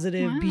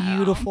 positive, Wow.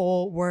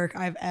 beautiful work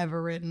I've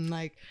ever written.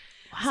 Like,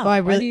 Wow. so I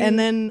Why do really, you- and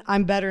then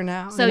I'm better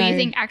now. So you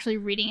think actually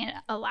reading it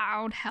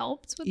aloud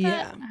helped with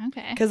Yeah. that?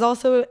 Okay. Because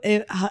also,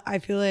 I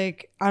feel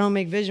like I don't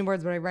make vision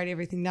boards, but I write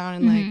everything down,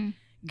 and like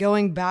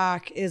going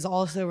back is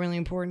also really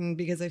important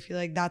because I feel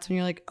like that's when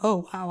you're like,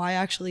 oh wow, I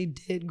actually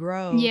did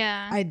grow.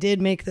 Yeah. I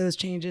did make those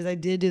changes. I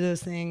did do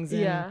those things.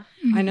 And Yeah.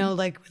 I know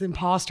like with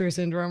imposter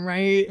syndrome,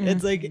 right?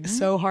 It's like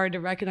so hard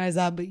to recognize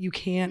that, but you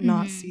can't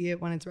not see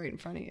it when it's right in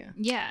front of you.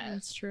 Yeah.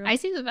 That's true. I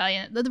see the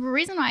value. The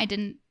reason why I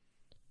didn't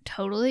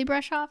totally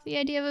brush off the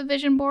idea of a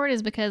vision board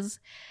is because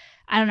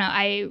I don't know,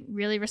 I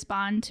really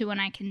respond to when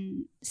I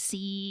can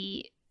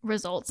see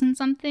results in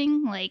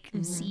something, like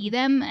see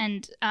them.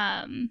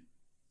 And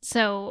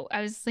so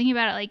I was thinking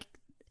about it, like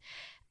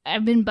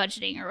I've been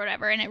budgeting or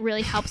whatever, and it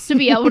really helps to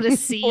be able to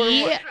see.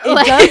 It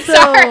does though.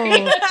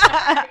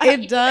 Sorry.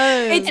 It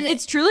does.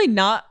 It's truly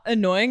not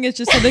annoying. It's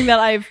just something that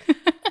I've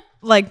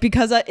like,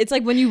 because it's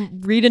like when you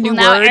read a new Well,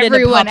 now word and it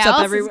everyone pops else up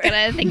is everywhere.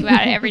 gonna think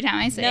about it every time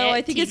I say it. No,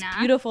 I think it's Tina.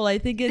 beautiful. I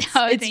think it's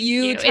Oh, it's thank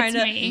you you. trying It's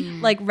to me.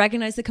 like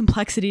recognize the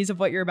complexities of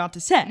what you're about to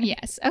say.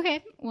 Yes.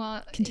 Okay.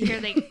 Well, here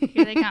they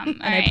come.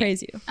 And I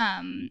praise you.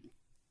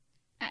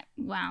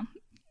 Wow.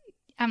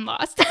 I'm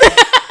lost.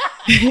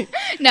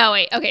 No,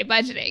 wait. Okay,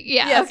 budgeting.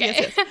 Yeah. Yes,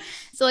 okay. yes,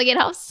 So like it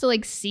helps to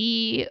like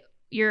see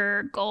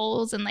your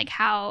goals and like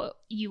how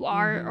you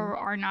are or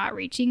are not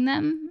reaching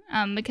them.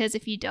 Because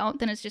if you don't,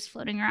 then it's just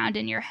floating around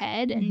in your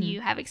head and you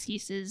have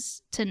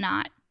excuses to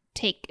not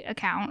take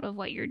account of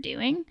what you're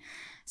doing.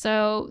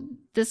 So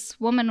this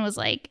woman was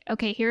like,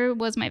 okay, here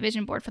was my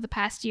vision board for the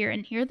past year,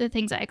 and here are the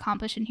things I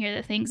accomplished, and here are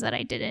the things that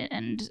I didn't,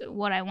 and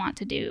what I want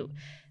to do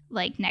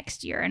like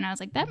next year. And I was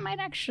like, that might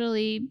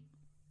actually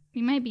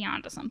you might be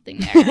onto something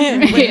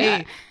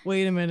there.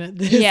 Wait a minute.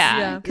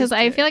 Yeah, because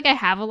I feel like I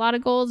have a lot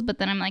of goals, but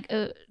then I'm like,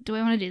 oh, do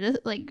I want to do this?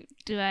 Like,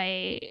 do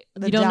I?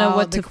 You don't know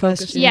what to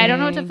focus on. Yeah, I don't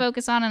know what to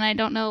focus on, and I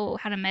don't know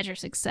how to measure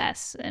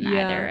success in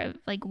either of,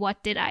 like,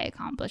 what did I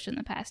accomplish in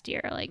the past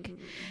year? Like,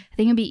 I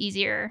think it'd be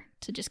easier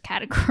to just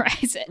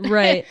categorize it.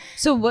 Right.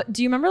 So what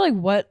do you remember, like,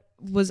 what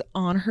was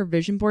on her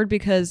vision board?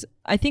 Because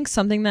I think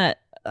something that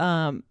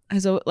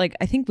has, like,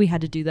 I think we had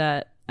to do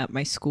that at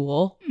my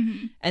school,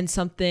 and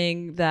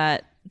something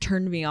that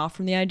turned me off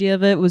from the idea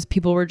of it was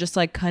people were just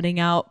like cutting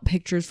out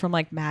pictures from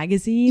like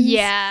magazines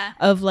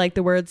of like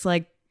the words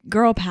like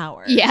girl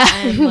power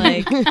and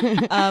like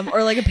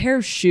or like a pair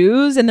of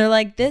shoes, and they're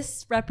like,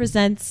 this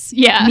represents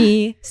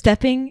me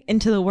stepping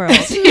into the world.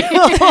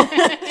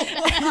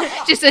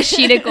 Just a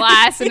sheet of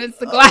glass, and it's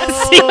the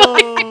glass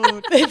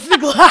ceiling. It's the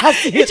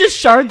glass. It's just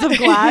shards of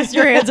glass.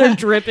 Your hands are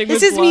dripping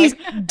This with is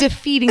blood. me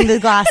defeating the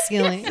glass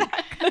ceiling.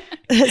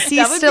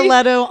 See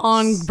stiletto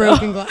on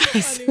broken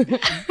glass.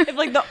 If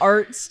like the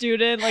art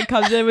student like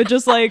comes in with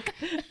just like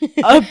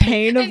a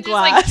pane of And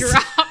glass, just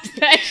like drop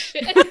that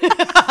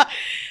shit.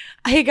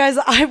 Hey guys,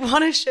 I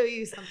want to show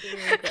you something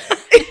really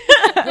quick.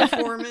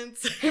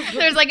 Performance.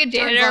 There's like a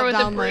janitor with a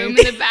down broom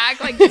lane. in the back,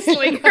 like just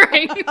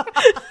lingering.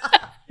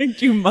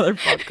 you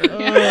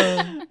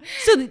motherfucker.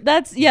 So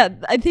that's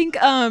I think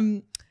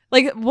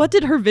like, what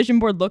did her vision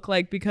board look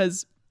like?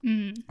 Because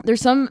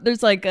there's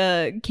like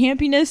a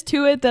campiness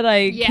to it that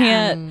I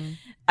can't.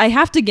 I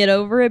have to get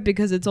over it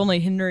because it's only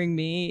hindering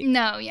me.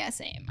 No,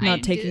 same.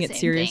 Not taking it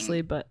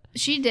seriously, but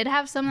she did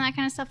have some of that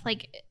kind of stuff,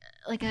 like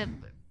a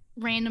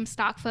random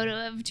stock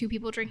photo of two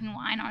people drinking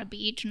wine on a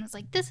beach, and was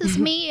like, this is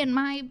me and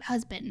my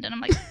husband, and I'm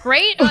like,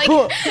 great. Like,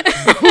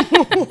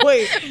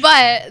 wait,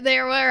 but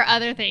there were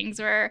other things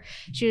where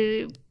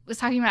she was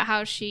talking about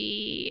how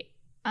she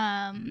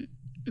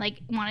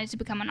like wanted to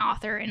become an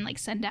author and like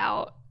send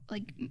out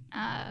like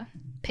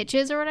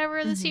pitches or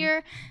whatever this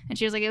year, and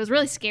she was like, it was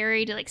really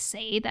scary to like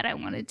say that I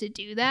wanted to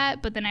do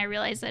that, but then I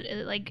realized that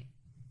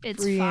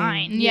it's freeing.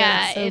 fine.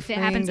 Yeah, If it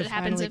happens, it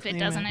happens. If it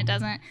doesn't, it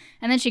doesn't.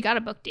 And then she got a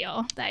book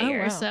deal that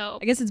year. Wow. So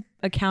I guess it's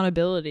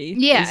accountability.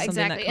 yeah,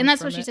 exactly. And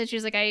that's what she said. She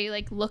was like, I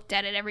like looked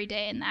at it every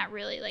day, and that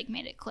really like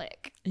made it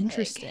click.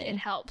 Interesting. Like, it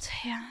helped.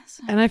 Yeah.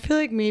 So. And I feel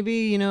like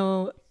maybe,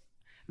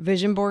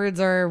 vision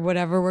boards are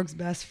whatever works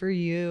best for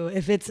you.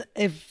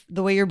 If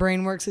the way your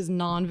brain works is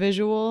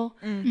non-visual,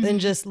 then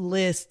just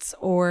lists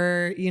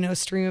or,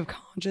 stream of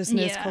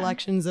consciousness,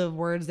 collections of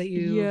words that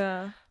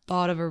you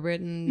thought of or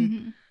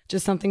written.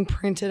 Just something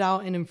printed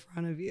out and in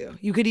front of you.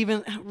 You could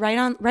even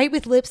write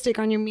with lipstick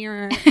on your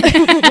mirror.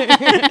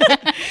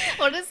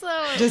 What is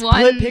the Just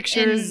one put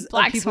pictures in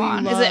Black of people you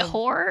Swan? Is it love.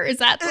 whore? Is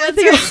that the I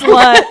think it's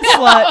slut.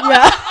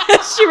 Yeah.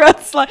 She wrote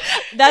slut.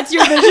 That's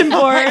your vision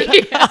board.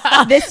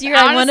 This year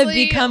I want to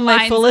Honestly, become my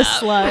lines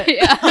fullest up. slut.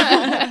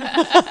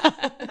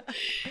 Yeah.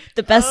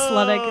 The best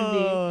slut I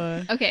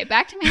can be. Okay,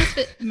 back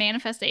to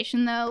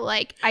manifestation though.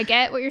 Like, I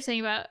get what you're saying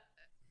about,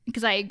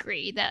 because I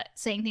agree that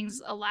saying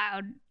things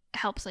aloud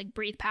helps like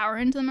breathe power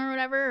into them or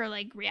whatever, or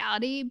like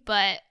reality.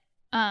 But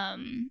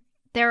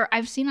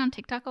I've seen on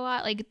TikTok a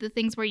lot, like the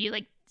things where you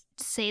like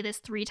say this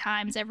 3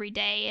 times every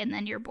day, and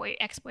then your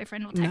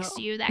ex-boyfriend will text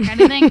you, that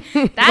kind of thing.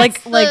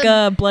 That's like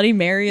a Bloody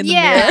Mary in the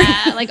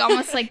mirror. like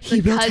almost like the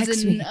He will text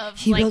cousin me. of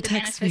He like will the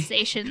text me.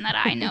 manifestation that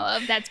I know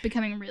of that's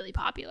becoming really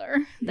popular.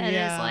 That is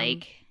Yeah.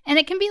 like, and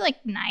it can be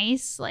like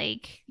nice,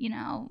 like,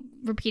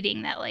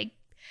 repeating that like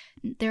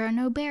there are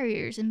no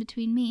barriers in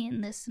between me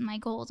and this and my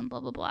goals and blah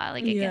blah blah.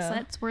 Like, I guess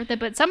that's worth it.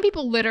 But some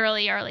people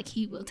literally are like,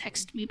 he will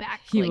text me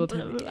back. He like, will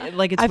blah, blah, blah.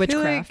 like it's I feel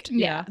witchcraft. like,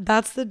 Yeah.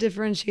 That's the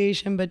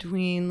differentiation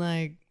between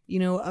like,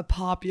 a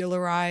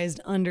popularized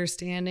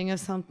understanding of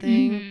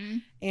something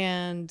Mhm.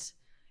 and,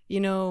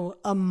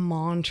 a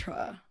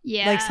mantra.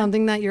 Yeah. Like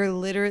something that you're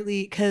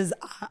literally, because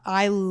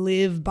I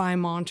live by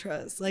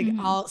mantras. Like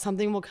Mhm.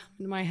 something will come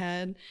into my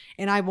head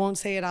and I won't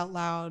say it out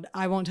loud.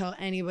 I won't tell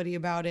anybody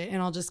about it.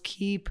 And I'll just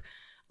keep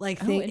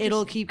like,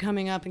 it'll keep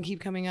coming up and keep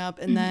coming up.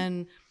 And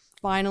then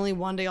finally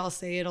one day I'll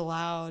say it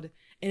aloud.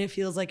 And it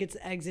feels like it's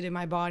exited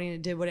my body and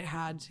it did what it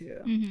had to.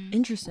 Mhm.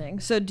 Interesting.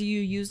 So do you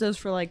use those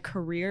for like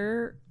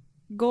career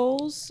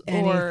goals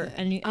or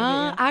any?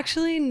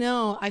 Actually,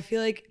 no. I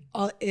feel like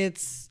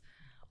it's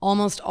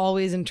almost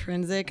always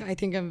intrinsic. I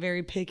think I'm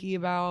very picky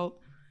about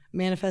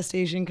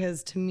manifestation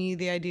because to me,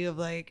 the idea of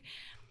like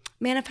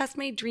manifest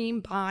my dream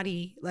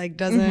body like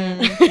doesn't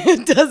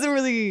it doesn't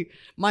really,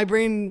 my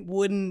brain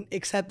wouldn't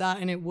accept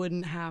that and it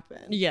wouldn't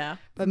happen. Yeah.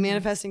 But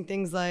manifesting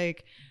things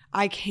like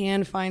I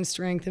can find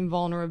strength and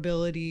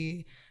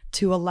vulnerability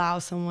to allow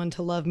someone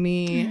to love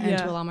me and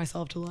to allow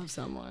myself to love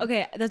someone.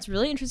 Okay, that's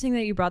really interesting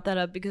that you brought that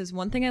up because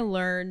one thing I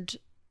learned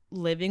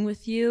living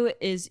with you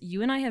is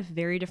you and I have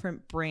very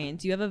different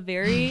brains. You have a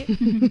very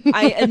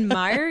I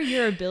admire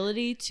your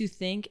ability to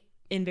think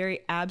in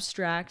very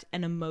abstract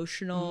and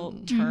emotional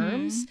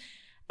terms.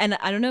 And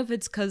I don't know if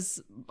it's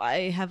because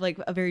I have like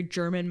a very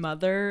German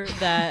mother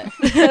that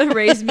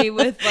raised me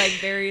with like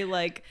very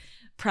like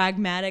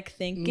pragmatic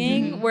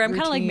thinking, where I'm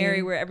kind of like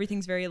Mary, where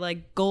everything's very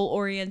like goal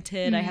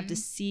oriented. I have to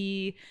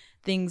see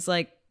things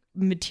like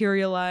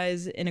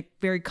materialize in a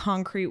very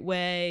concrete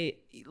way,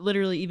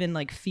 literally even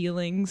like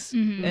feelings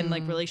and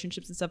like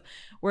relationships and stuff,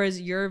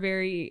 whereas you're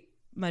very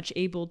much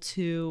able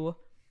to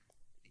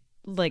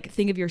like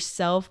think of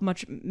yourself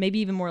much, maybe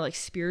even more like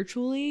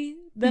spiritually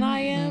than I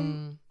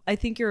am. I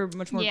think you're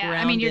much more grounded.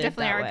 I mean, you're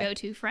definitely our way.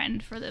 go-to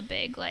friend for the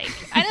big, like,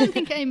 I don't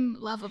think I'm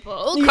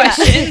lovable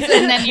questions.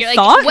 And then you're like,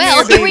 Thoughts?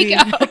 well, here we go.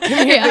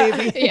 Come here,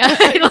 baby. Yeah,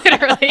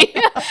 literally.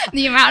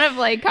 The amount of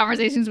like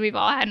conversations we've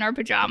all had in our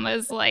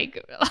pajamas,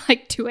 like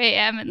 2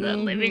 a.m. in the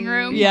living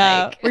room.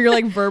 Yeah, like, where you're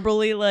like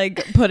verbally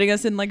like putting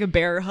us in like a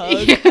bear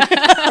hug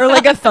or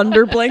like a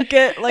thunder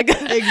blanket. Like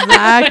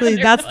Exactly.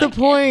 That's the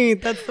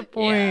point. That's the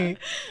point.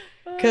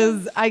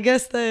 Because I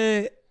guess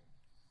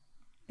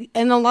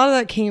and a lot of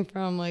that came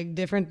from like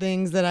different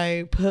things that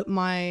I put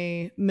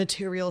my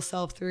material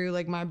self through,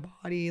 like my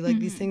body, like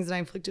these things that I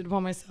inflicted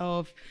upon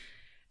myself.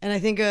 And I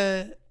think,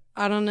 I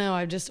don't know,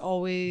 I've just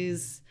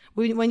always,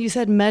 when you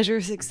said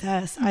measure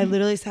success, I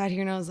literally sat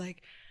here and I was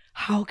like,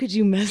 how could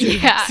you measure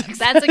success?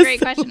 That's a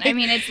great question. I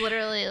mean, it's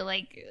literally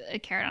like a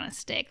carrot on a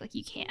stick. Like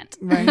you can't.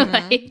 Right.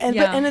 Like, And,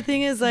 Yeah. and the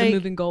thing is, the like,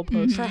 moving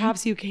goalpost.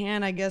 perhaps you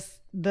can. I guess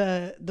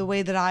the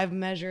way that I've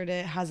measured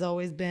it has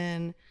always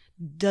been,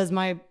 does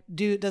my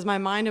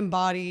mind and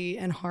body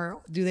and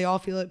heart, do they all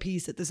feel at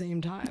peace at the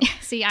same time?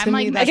 see, To I'm me,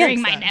 like that's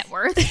measuring my success. net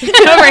worth over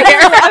here.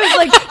 I was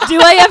like, do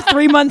I have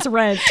 3 months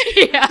rent?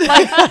 Yeah.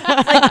 Like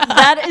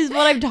that is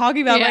what I'm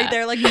talking about Yeah. right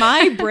there. Like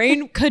my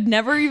brain could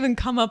never even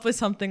come up with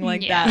something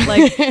like Yeah. that.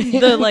 Like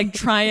the like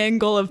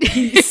triangle of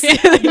peace.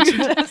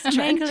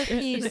 Triangle of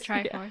peace. The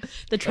Triforce.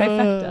 The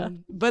trifecta.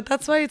 But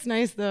that's why it's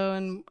nice though,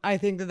 and I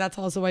think that that's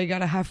also why you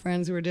gotta have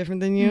friends who are different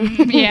than you.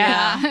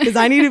 Yeah. Because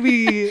I need to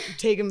be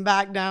taken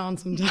back down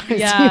sometimes.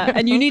 Yeah,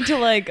 and you need to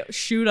like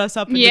shoot us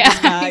up into the Yeah.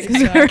 sky. 'cause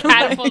Exactly. we're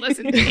Catapult us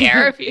in the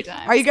air a few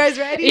times. Are you guys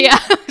ready? Yeah.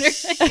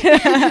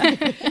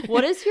 like-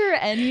 What is your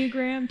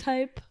Enneagram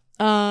type?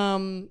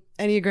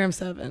 Enneagram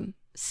 7.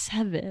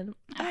 7.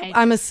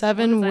 I'm a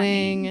 7 what does that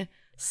wing mean?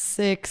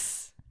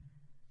 6.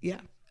 Yeah.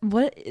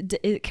 What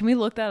can we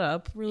look that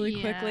up really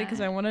quickly?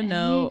 Because I want to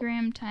know.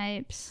 Enneagram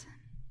types.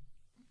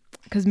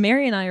 Because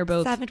Mary and I are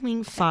both 7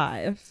 wing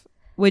 5,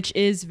 which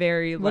is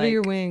very What like. are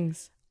your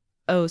wings?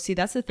 Oh, see,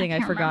 that's the thing. I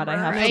can't forgot. I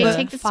have remember. to. I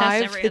take this test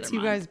 5 every fits other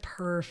you month. guys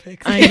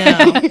perfect. I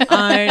know.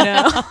 I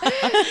know.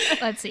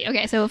 Let's see.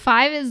 Okay, so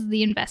 5 is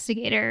the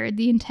investigator,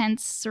 the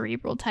intense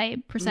cerebral type,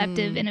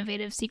 perceptive,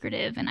 innovative,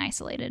 secretive, and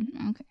isolated.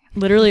 Okay.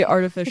 Literally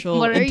artificial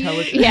What are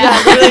intelligence. you?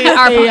 Yeah,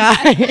 our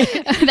AI.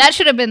 that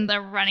should have been the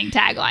running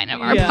tagline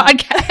of our Yeah.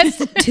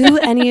 podcast. 2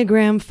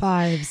 Enneagram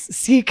 5s.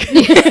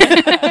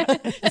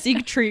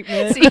 Seek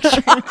treatment.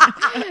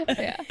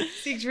 Yeah.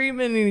 Seek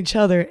treatment in each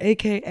other,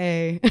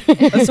 aka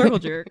A circle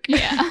jerk.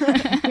 Yeah.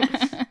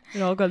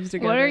 It all comes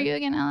together. What are you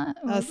again, Ella?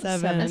 A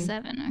 7. A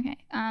 7. Okay.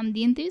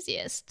 The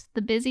enthusiast,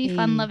 the busy,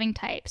 fun-loving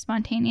type,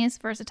 spontaneous,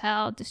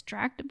 versatile,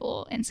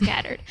 distractible, and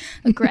scattered,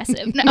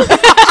 aggressive. No.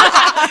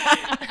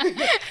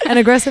 An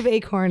aggressive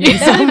acorn.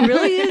 It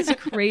really is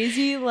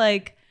crazy.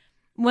 Like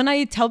when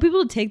I tell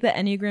people to take the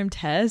Enneagram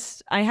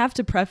test, I have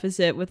to preface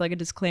it with like a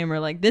disclaimer,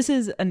 like this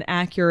is an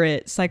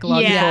accurate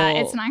psychological. Yeah,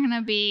 it's not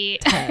gonna be.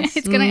 test.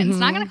 It's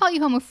not gonna call you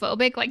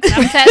homophobic like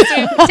some tests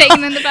we've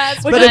taken in the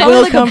past. Which But is it probably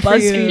will like come a for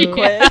BuzzFeed you.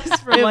 quiz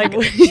from It like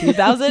will.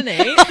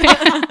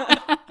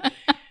 2008.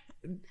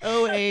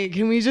 Oh, wait,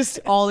 can we just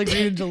all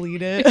agree to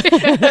delete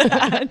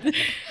it?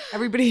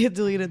 Everybody hit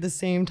delete at the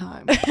same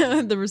time.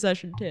 The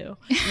recession too.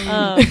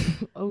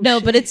 Oh, No,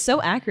 shit. but it's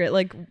so accurate.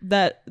 Like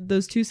that,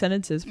 those 2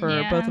 sentences for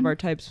Yeah. both of our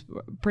types,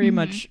 pretty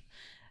much.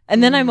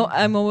 And then I'm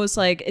almost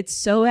like, it's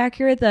so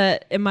accurate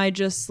that am I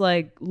just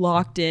like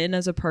locked in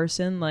as a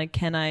person? Like,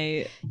 can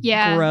I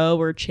Yeah. grow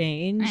or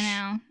change?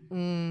 I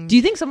know. Do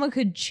you think someone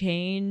could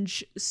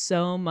change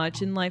so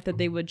much in life that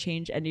they would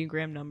change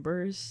Enneagram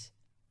numbers?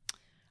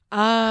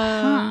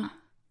 Huh.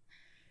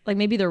 Like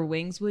maybe their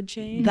wings would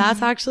change?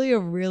 That's actually a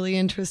really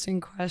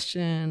interesting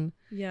question.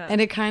 Yeah. And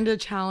it kind of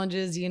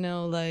challenges,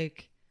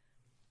 like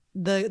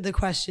the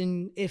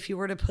question, if you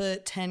were to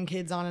put 10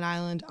 kids on an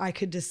island, I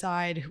could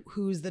decide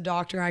who's the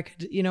doctor. I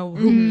could,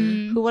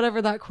 who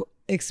whatever that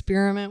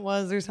experiment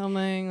was or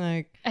something,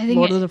 like I think.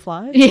 Lord of the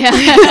Flies? Yeah.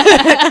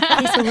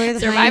 Survivor.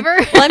 Survivor.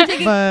 Well, I'm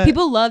thinking But-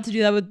 people love to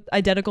do that with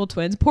identical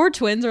twins. Poor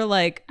twins are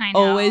like I know.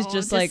 always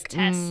just like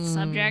test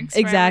subjects. For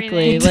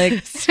exactly everything.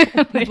 like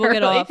people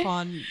get Literally. off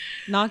on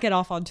not get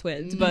off on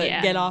twins, but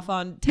Yeah. get off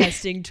on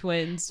testing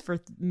twins for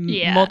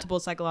Yeah. multiple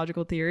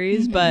psychological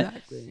theories. But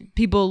Exactly.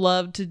 people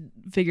love to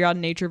figure out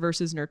nature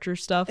versus nurture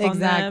stuff on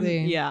Exactly.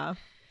 them. Yeah.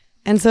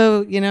 And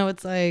so,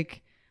 it's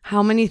like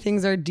how many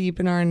things are deep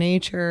in our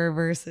nature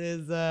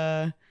versus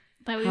that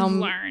we've How-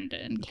 learned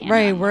and can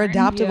right, we're unlearn.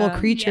 adaptable Yeah.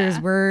 creatures.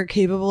 Yeah. We're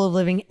capable of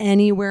living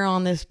anywhere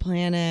on this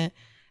planet.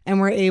 And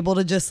we're able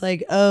to just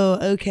like,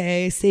 oh,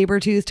 okay,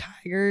 saber-toothed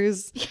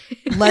tigers,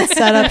 let's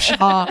set up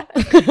shop.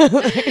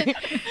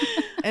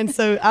 And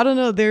so I don't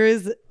know, there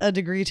is a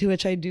degree to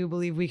which I do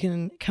believe we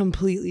can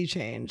completely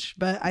change,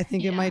 but I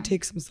think it Yeah. might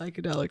take some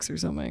psychedelics or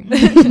something.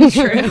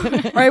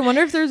 True. Or I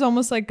wonder if there's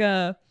almost like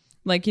a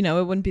it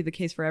wouldn't be the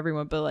case for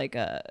everyone, but like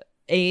a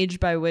age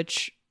by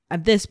which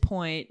at this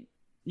point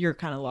you're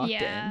kind of locked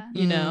Yeah.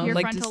 in, you know, Your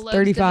like frontal just, lobe's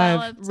 35.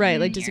 developed right,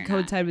 and like does it you're not.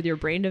 coincide with your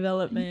brain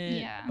development?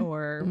 Yeah.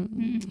 Or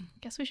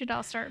Guess we should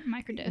all start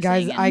microdosing.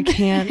 Guys, I and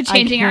can't.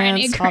 changing our I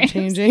can't stop enneagrams.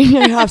 changing.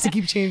 I have to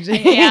keep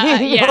changing.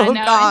 Yeah, oh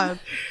no. God.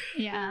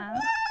 Yeah.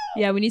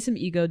 yeah, we need some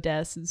ego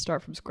deaths and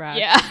start from scratch.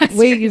 Yeah.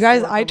 Wait, you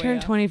guys, work our I way turned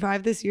up.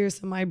 25 this year,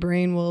 so my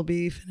brain will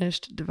be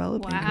finished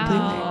developing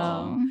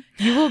Wow.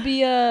 You will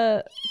be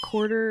a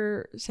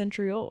quarter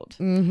century old.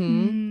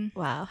 completely.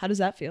 Wow, how does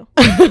that feel?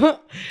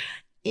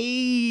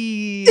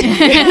 Eee.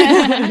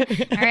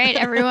 All right,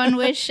 everyone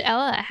wish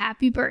Ella a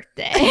happy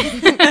birthday.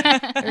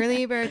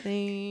 Early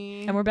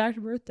birthday. And we're back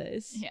to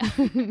birthdays. Yeah.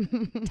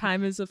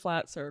 Time is a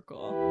flat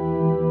circle.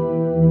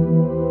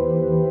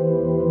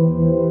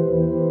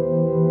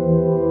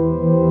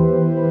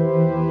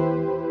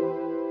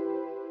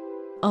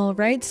 All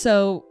right,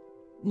 so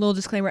little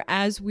disclaimer,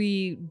 as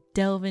we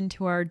delve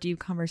into our deep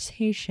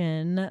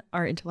conversation,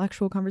 our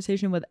intellectual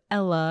conversation with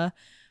Ella,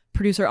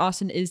 producer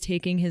Austin is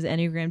taking his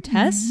Enneagram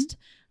test.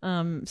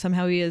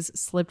 Somehow he has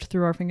slipped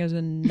through our fingers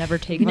and never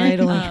taken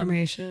Vital it.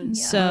 information.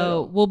 Yeah.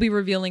 So we'll be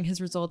revealing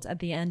his results at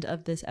the end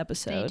of this Stay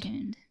episode.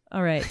 tuned.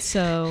 All right,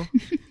 so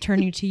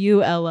turning to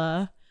you,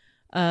 Ella.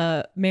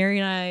 Mary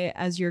and I,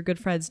 as your good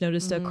friends,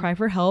 noticed a cry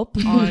for help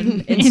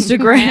on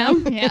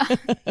Instagram, Yeah.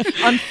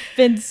 on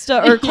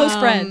Finsta or close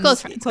friends,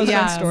 Close friends. close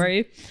Yeah. friends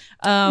story.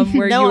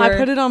 Where No, you were, I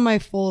put it on my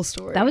full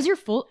story. That was your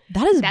full.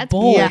 That is That's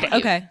bold. brave.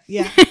 Okay,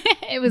 yeah.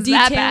 It was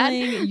that bad.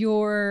 detailing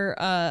your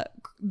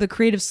the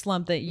creative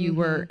slump that you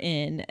were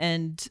in,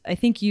 and I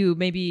think you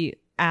maybe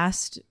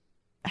asked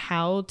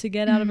how to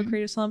get out of a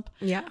creative slump.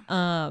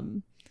 Yeah.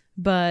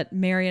 But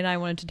Mary and I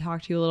wanted to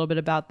talk to you a little bit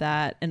about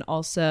that, and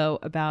also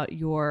about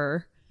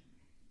your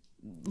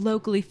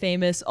locally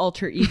famous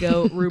alter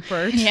ego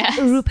Rupert. Yeah.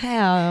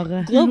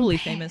 Rupert. Globally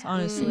famous,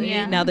 honestly,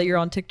 Yeah. now that you're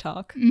on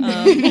TikTok.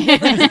 Now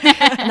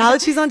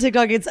that she's on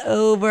TikTok, it's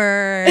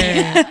over.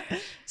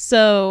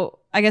 So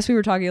I guess we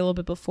were talking a little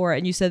bit before,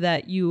 and you said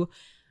that you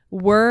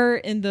were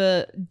in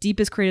the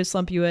deepest creative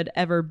slump you had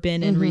ever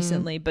been in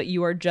recently, but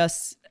you are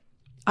just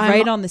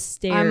right on the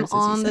stairs. I'm as you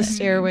on the said.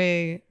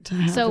 stairway to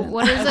heaven. So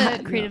what does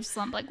a creative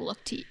slump like look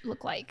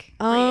like?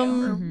 For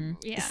you? Or-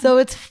 yeah. So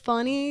it's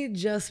funny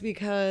just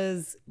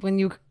because when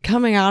you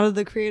coming out of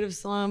the creative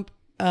slump,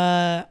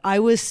 I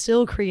was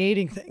still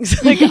creating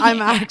things. Like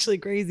I'm actually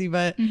crazy,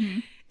 but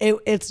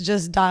it's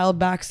just dialed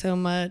back so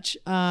much.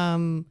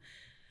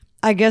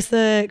 I guess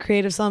the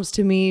creative slumps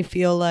to me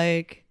feel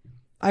like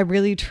I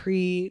really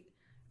treat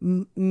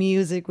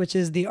music, which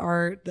is the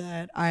art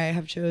that I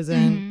have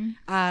chosen,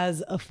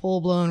 as a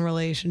full-blown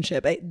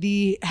relationship,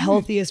 the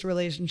healthiest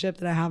relationship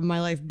that I have in my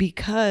life,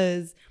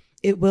 because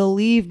it will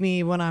leave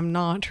me when I'm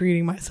not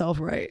treating myself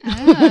right.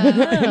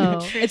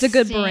 Oh, it's a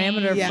good Interesting.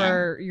 parameter Yeah.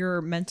 for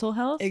your mental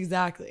health.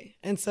 Exactly.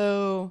 And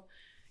so,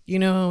 you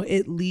know,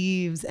 it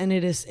leaves, and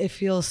it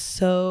feels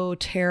so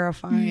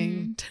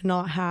terrifying to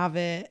not have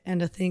it, and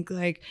to think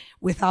like,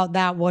 without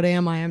that, what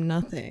am I? I'm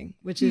nothing,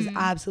 which is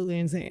absolutely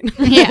insane.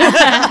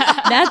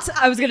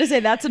 I was gonna say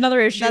that's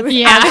another issue.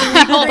 Yeah.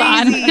 Hold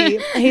on. Crazy.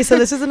 Hey, so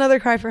this is another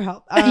cry for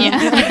help.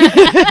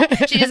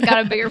 Yeah. She just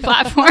got a bigger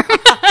platform.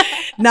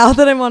 Now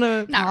that I'm on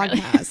a Not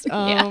really. podcast.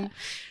 Yeah.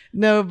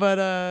 No,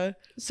 but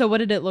So what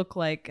did it look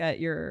like at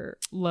your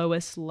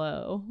lowest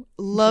low?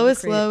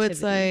 lowest low, it's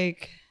creativity.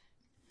 like,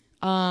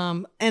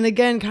 and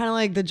again, kind of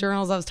like the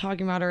journals I was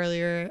talking about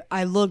earlier,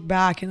 I look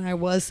back and I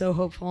was so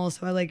hopeful.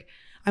 So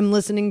I'm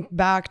listening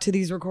back to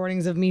these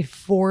recordings of me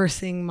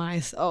forcing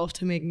myself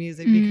to make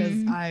music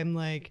because I'm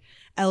like,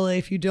 Ella,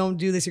 if you don't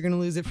do this, you're going to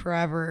lose it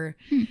forever.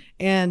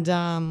 And,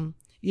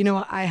 you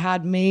know, I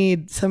had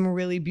made some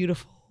really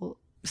beautiful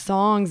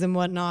songs and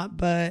whatnot,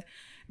 but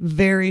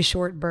very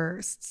short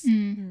bursts.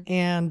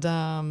 And,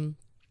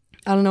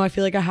 I don't know. I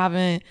feel like I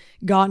haven't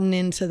gotten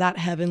into that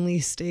heavenly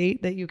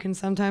state that you can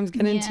sometimes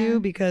get Yeah. into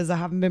because I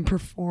haven't been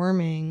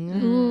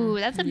performing. Ooh,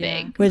 that's a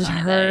big Which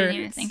component that I didn't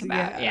even hurts. think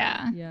about.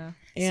 Yeah. Yeah.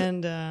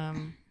 And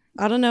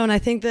I don't know. And I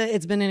think that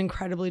it's been an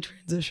incredibly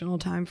transitional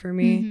time for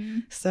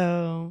me.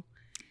 So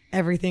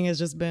everything has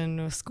just been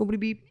scooby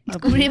beep. To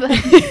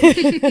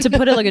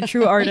put it like a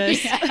true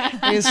artist.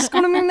 Yeah. Is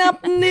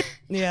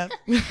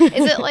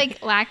it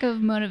like lack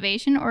of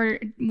motivation, or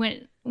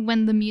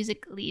when the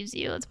music leaves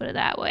you? Let's put it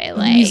that way.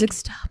 Like Music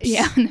stops.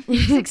 Yeah, when the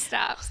music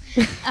stops.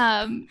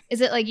 Is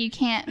it like you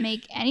can't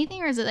make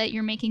anything, or is it that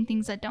you're making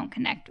things that don't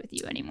connect with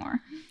you anymore?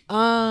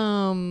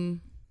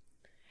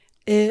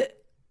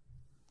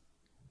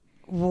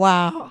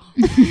 Wow.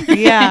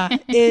 Yeah.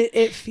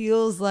 It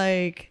feels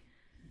like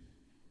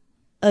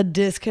a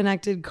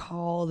disconnected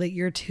call that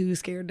you're too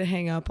scared to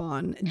hang up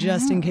on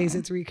just in case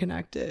it's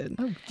reconnected.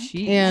 Oh,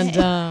 jeez. And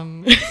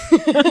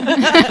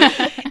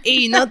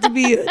not to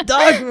be a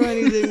dog or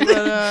anything,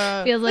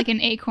 but Feels like an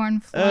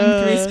acorn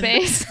flung through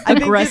space.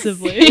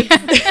 Aggressively.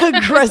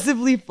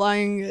 aggressively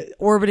flying,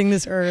 orbiting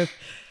this earth.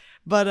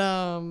 But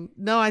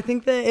no, I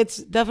think that it's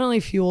definitely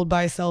fueled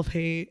by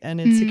self-hate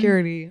and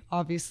insecurity,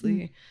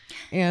 obviously.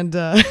 And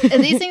Are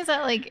these things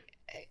that like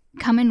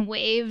come in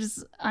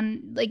waves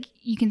on, like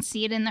you can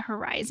see it in the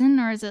horizon,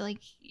 or is it like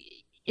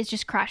it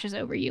just crashes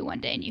over you one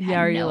day and you have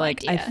Yeah, or no you're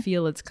like, idea. I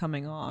feel it's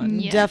coming on.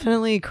 Yeah.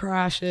 Definitely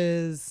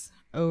crashes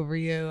over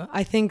you.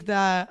 I think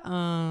that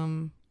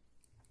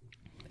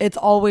it's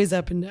always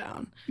up and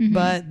down,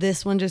 but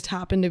this one just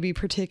happened to be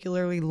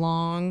particularly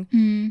long.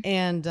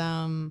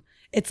 And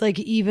it's like,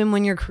 even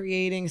when you're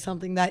creating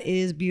something that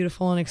is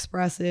beautiful and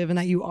expressive and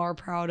that you are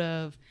proud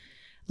of,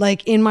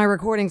 like in my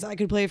recordings, I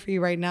could play it for you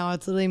right now.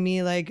 It's literally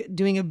me like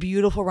doing a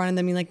beautiful run and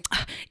then being like,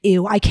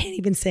 ew, I can't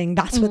even sing.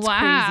 That's what's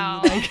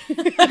Wow. crazy.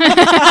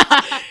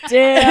 Like,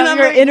 Damn, I'm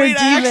your like, inner wait,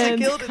 I actually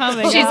demons killed it.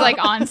 coming She's out. like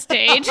on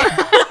stage.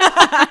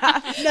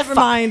 never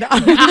mind.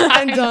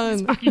 I'm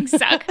done. Fucking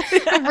suck.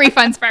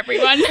 Refunds for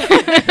everyone.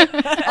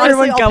 Honestly,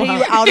 Everyone I'll go pay home.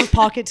 you out of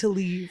pocket to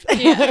leave.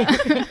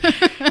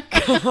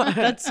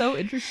 That's so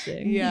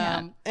interesting.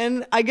 Yeah.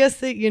 And I guess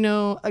that, you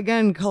know,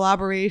 again,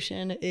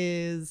 collaboration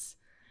is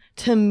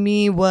to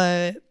me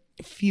what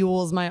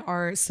fuels my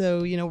art.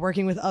 So, you know,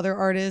 working with other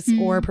artists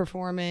or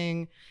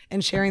performing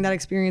and sharing that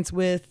experience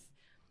with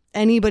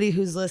anybody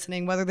who's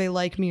listening, whether they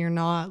like me or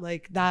not,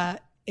 like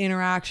that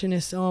interaction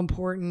is so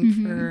important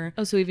for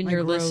Oh, so even my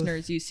your growth.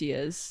 listeners you see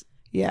as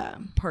yeah.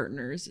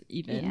 partners,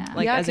 even Yeah.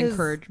 like Yeah, as 'cause,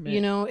 encouragement.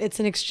 You know, it's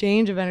an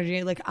exchange of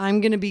energy. Like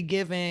I'm going to be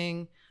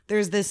giving,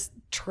 there's this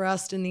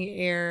trust in the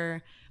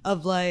air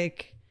of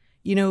like,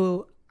 you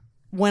know,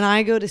 when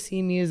I go to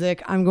see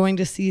music, I'm going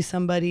to see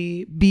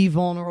somebody be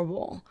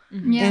vulnerable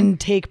Yeah. and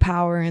take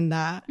power in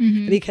that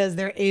because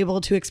they're able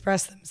to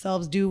express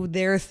themselves, do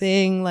their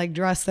thing, like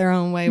dress their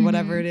own way,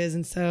 whatever it is.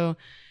 And so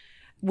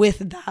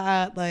with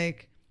that,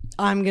 like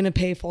I'm going to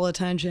pay full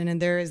attention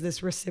and there is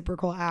this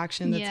reciprocal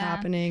action that's Yeah.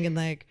 happening and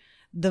like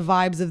the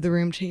vibes of the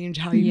room change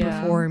how you Yeah.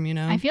 perform, you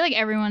know? I feel like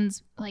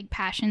everyone's like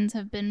passions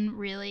have been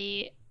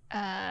really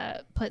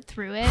put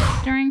through it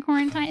during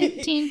quarantine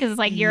because it's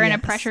like you're in a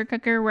Yes. pressure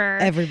cooker where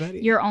Everybody.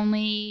 you're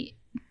only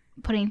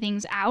putting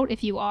things out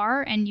if you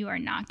are and you are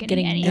not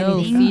getting Getting no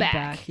anything feedback.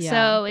 back. Yeah,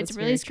 So it's that's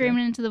really very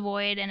screaming into the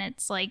void and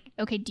it's like,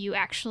 okay, do you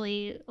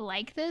actually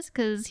like this?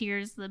 Because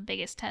here's the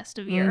biggest test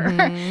of your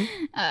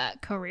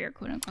career,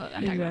 quote unquote.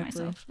 I'm talking about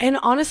Exactly. myself. And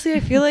honestly,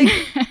 I feel like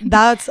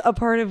that's a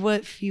part of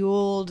what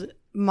fueled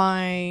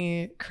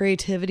my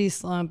creativity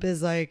slump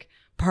is like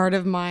part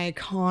of my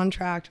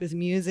contract with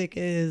music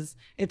is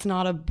it's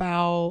not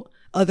about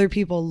other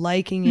people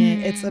liking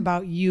it. It's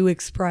about you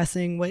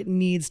expressing what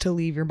needs to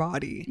leave your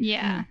body.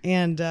 Yeah.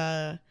 And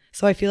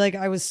so I feel like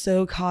I was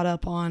so caught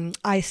up on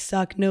I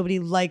suck, nobody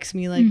likes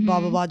me, like blah,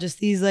 blah, blah. Just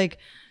these like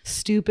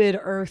stupid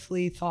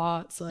earthly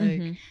thoughts.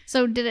 Like,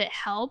 So did it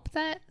help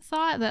that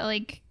thought that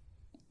like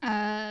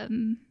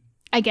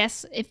I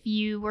guess if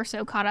you were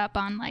so caught up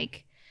on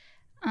like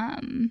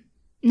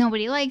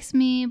nobody likes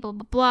me, blah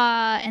blah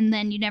blah, and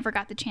then you never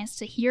got the chance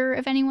to hear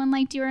if anyone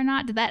liked you or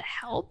not, did that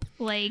help?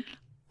 Like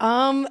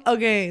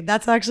okay,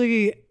 that's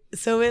actually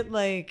so it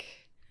like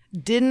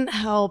didn't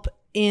help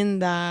in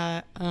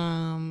that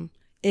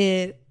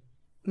it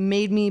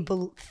made me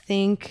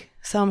think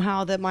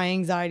somehow that my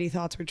anxiety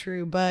thoughts were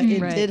true, but it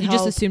Right. did You help.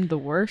 just assumed the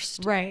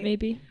worst, Right.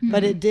 maybe.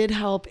 But it did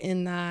help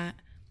in that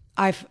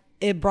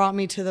it brought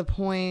me to the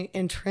point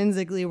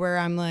intrinsically where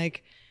I'm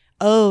like,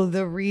 oh,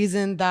 the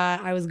reason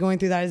that I was going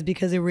through that is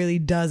because it really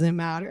doesn't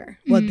matter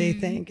what they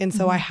think. And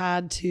so I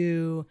had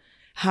to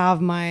have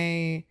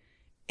my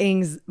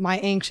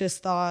anxious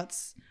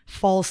thoughts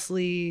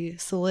falsely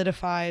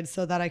solidified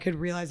so that I could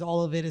realize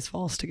all of it is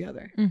false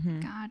together.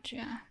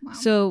 gotcha. Wow.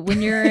 So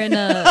when you're in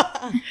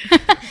a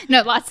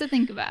No, lots to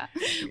think about.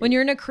 when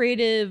you're in a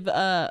creative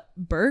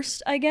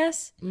burst, I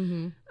guess,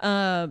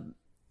 are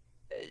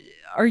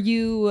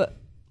you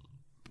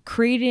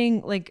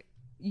creating like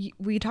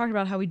we talked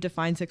about how we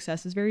define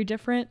success is very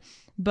different,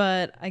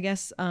 but I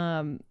guess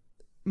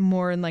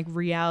more in like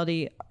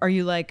reality, are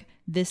you like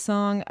this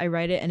song I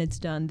write it and it's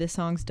done, this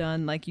song's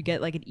done, like you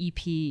get like an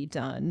EP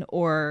done,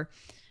 or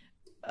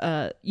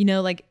you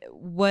know, like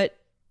what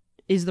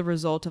is the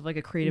result of like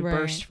a creative Right.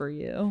 burst for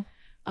you?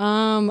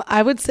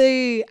 I would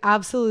say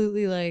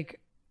absolutely like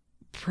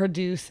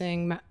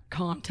producing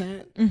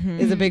content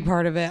is a big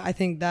part of it. I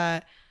think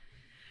that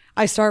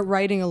I start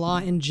writing a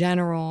lot in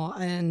general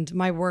and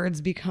my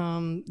words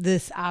become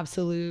this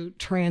absolute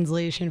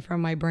translation from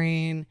my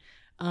brain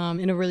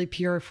in a really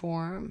pure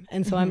form.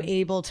 And so I'm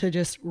able to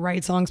just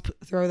write songs,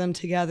 throw them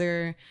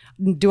together.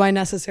 Do I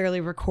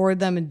necessarily record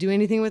them and do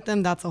anything with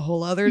them? That's a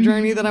whole other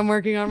journey that I'm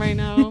working on right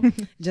now.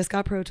 Just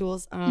got Pro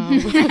Tools.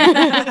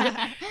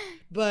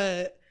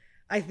 But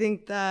I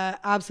think that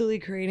absolutely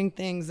creating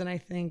things, and I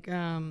think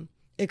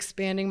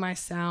expanding my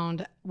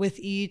sound with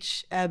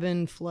each ebb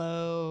and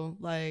flow,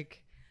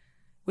 like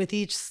with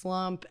each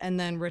slump and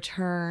then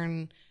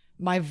return,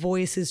 my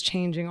voice is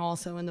changing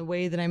also in the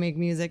way that I make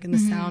music and the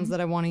sounds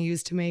that I want to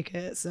use to make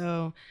it.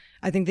 So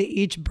I think that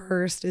each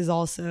burst is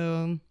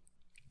also,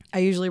 I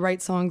usually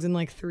write songs in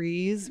like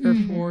 3s or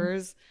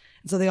 4s.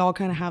 And so they all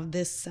kind of have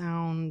this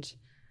sound.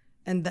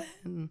 And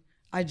then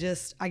I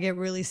get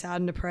really sad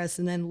and depressed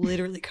and then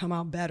literally come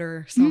out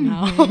better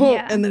somehow.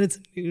 Yeah. And then it's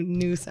a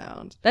new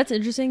sound. That's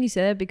interesting you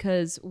say that,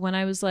 because when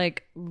I was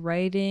like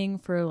writing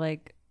for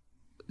like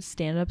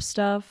stand-up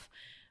stuff,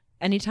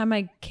 anytime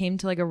I came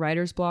to like a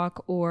writer's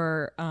block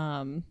or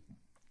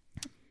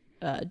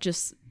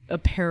just a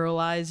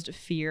paralyzed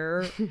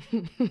fear,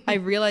 I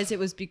realized it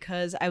was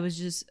because I was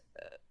just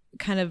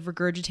kind of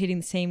regurgitating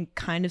the same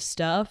kind of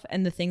stuff,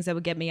 and the things that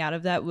would get me out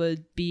of that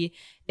would be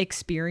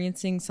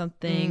experiencing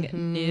something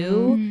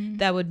new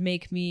that would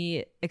make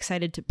me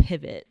excited to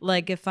pivot.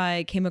 Like if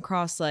I came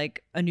across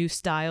like a new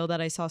style that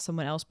I saw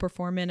someone else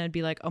perform in, I'd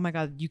be like, oh my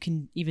god, you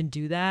can even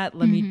do that,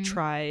 let me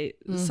try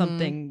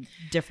something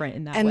different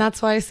in that And way.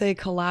 that's why I say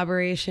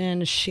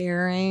collaboration,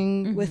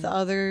 sharing with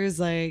others,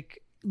 like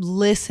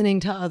listening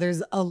to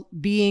others,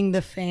 being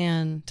the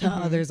fan to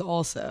others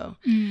also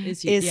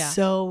is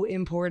so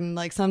important.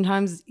 Like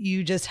sometimes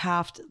you just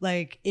have to,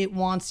 like, it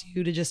wants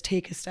you to just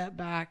take a step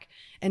back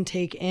and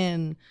take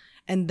in,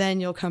 and then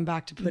you'll come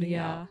back to putting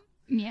out.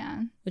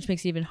 Yeah. Which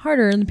makes it even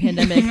harder in the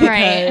pandemic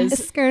Right.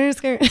 because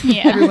Skirt.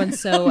 Yeah. everyone's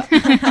so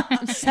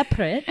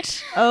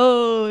separate.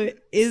 Oh,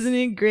 isn't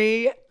it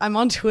great? I'm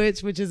on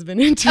Twitch, which has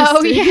been interesting.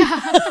 Oh yeah.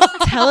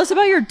 Tell us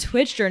about your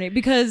Twitch journey,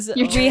 because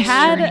we Twitch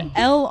had journey.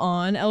 Elle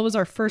on. Elle was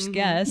our first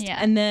guest. Yeah.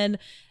 And then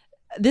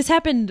this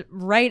happened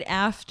right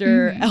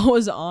after Elle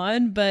was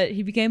on, but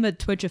he became a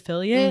Twitch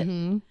affiliate.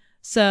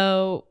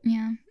 So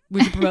Yeah.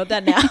 we should promote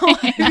that now.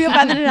 I feel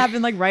bad that it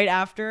happened like right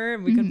after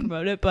and we couldn't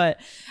promote it. But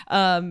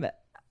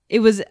he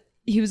was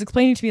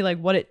explaining to me like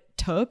what it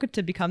took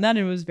to become that, and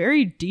it was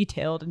very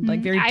detailed and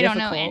like very I difficult.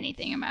 don't know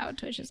anything about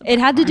Twitch as a It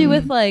had to do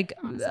platform. with like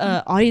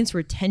audience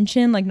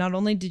retention. Like not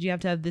only did you have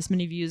to have this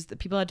many views, that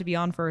people had to be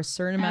on for a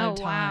certain amount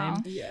of Oh, wow.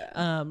 time.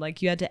 Yeah.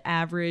 Like you had to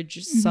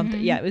average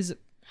something. Yeah, it was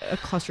a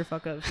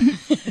clusterfuck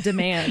of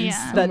demands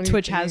Yeah. that So many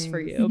Twitch has for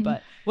you.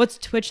 But what's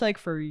Twitch like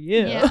for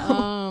you?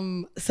 Yeah.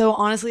 So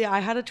honestly, I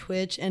had a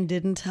Twitch and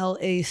didn't tell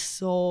a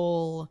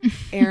soul.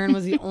 Aaron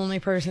was the only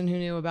person who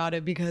knew about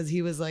it because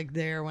he was like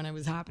there when it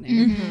was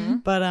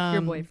happening. But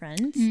Your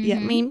boyfriend. yeah,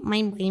 my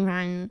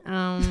boyfriend,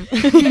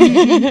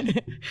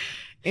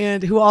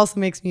 and who also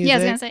makes music. Yeah, I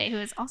was gonna say who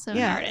is also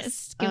Yes. an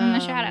artist. Give him a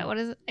shout out. What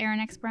is it? Aaron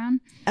X Brown?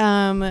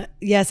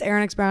 Yes,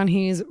 Aaron X Brown.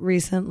 He's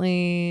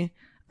recently,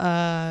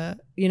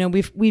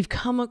 we've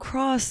come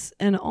across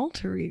an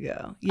alter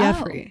ego,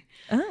 Jeffrey.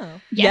 Oh.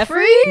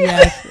 Jeffrey?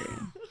 Jeffrey.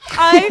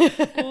 I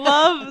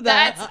love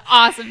that. That's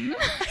awesome.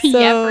 So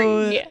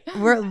Jeffrey.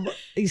 we're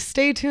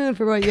stay tuned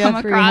for what Come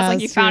Jeffrey across has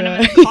like you found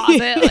him to- in a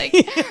closet. Like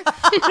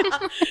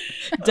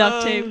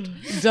Duct taped.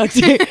 Duct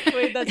tape.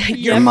 Wait, that's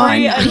You're Jeffrey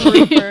mine. and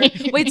Rupert.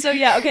 Wait, so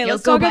yeah, okay, You'll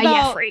let's go talk by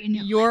about Jeffrey and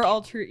you'll your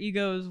alter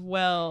ego as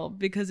well,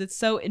 because it's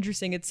so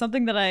interesting. It's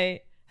something that I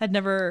had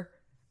never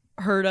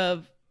heard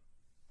of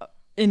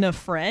in a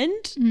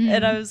friend,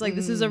 and I was like,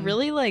 this is a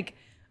really like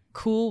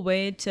cool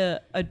way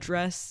to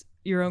address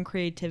your own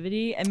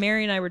creativity. And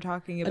Mary and I were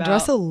talking about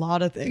Address a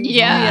lot of things.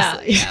 yeah.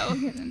 honestly. Yeah. We'll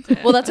get into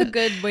it. well, that's a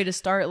good way to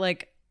start.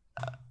 Like,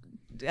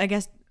 I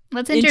guess,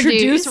 Let's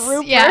introduce introduce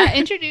Rupert. Yeah,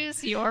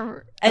 introduce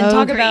your and talk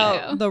alter about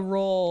ego. the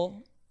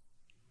role.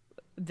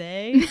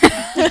 They.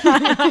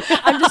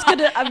 I'm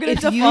gonna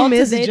If default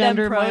you to they them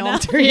misgender my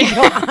pronouns. alter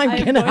ego,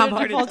 I'm gonna have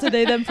a default to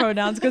they them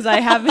pronouns because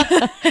I haven't.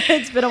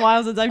 It's been a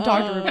while since I've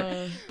talked to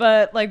Rupert.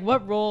 But like,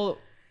 what role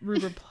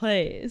Rupert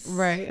plays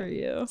Right. for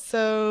you?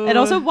 So And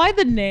also, why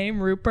the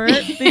name Rupert?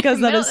 Because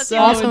that Middle- is that's so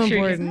also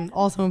intriguing. important.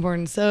 Also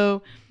important.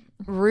 So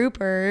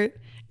Rupert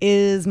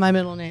is my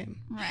middle name.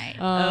 right.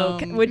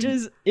 Okay, which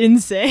is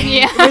insane.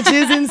 yeah. Which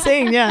is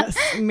insane, yes.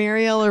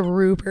 Marielle or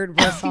Rupert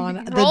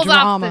Bresson. The Rolls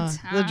off the drama.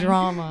 tongue. The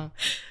drama.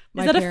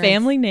 Is that a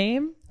family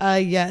name?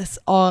 Yes.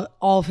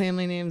 All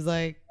family names.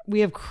 Like, we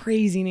have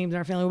crazy names in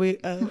our family.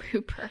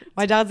 Rupert.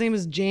 My dad's name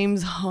is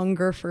James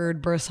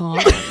Hungerford Bresson.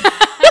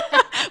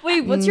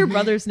 Wait, what's your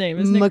brother's name?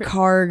 Isn't it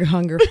McCarg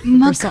Hungerford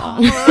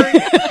Bresson.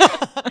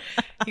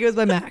 He goes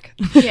by Mac.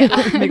 Yeah.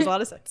 makes a lot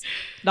of sense.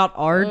 Not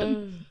Ard.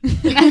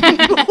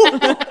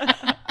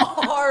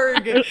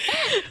 Arg.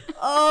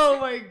 Oh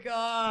my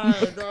god.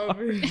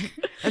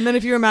 And then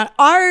if you were mad,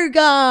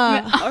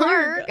 Arga.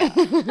 Arg.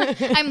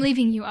 I'm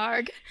leaving you,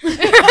 Arg.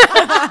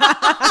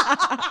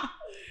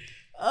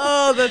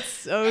 Oh, that's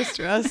so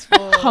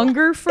stressful.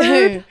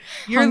 Hungerford.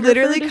 You're Hungerford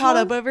literally as caught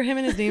well? up over him,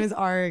 and his name is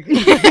Arg.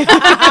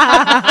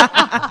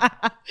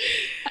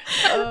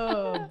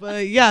 Oh,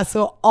 but yeah,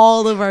 so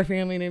all of our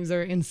family names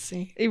are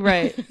insane.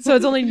 Right. So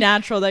it's only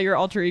natural that your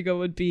alter ego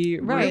would be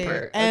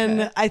Rupert.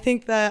 And Okay. I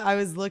think that I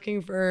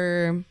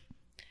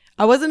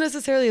wasn't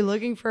necessarily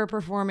looking for a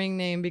performing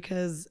name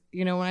because,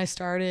 when I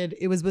started,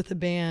 it was with a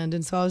band.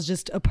 And so I was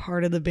just a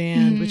part of the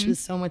band, which was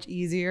so much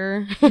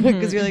easier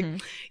because you're like,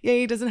 yeah,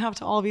 it doesn't have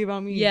to all be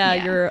about me. Yeah,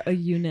 Yeah. you're a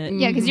unit.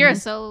 Yeah, because you're a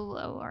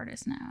solo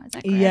artist now. Is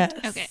that correct? Yes.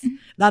 Okay.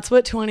 That's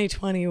what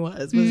 2020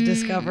 was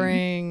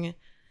discovering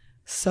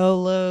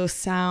solo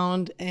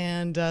sound.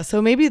 And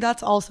so maybe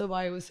that's also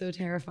why it was so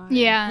terrifying.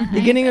 Yeah.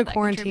 Beginning I of bet that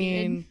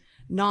quarantine,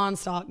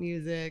 nonstop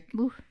music.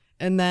 Ooh.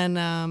 And then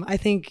I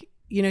think,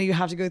 you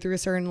have to go through a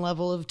certain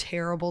level of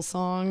terrible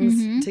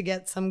songs to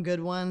get some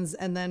good ones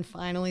and then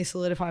finally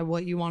solidify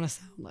what you want to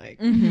sound like.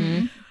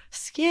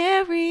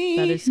 Scary.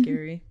 That is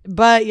scary.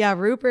 But yeah,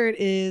 Rupert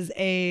is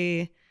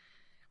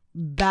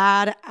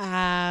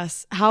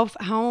badass.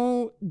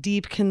 How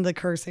deep can the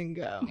cursing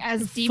go?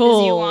 As deep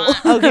Full. as you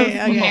want.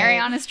 Okay.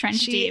 Mariana's Trench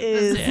She deep.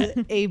 is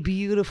a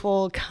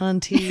beautiful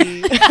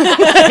cunty.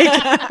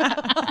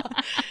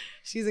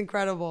 She's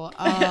incredible.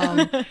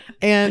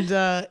 And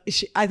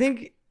I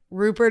think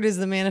Rupert is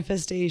the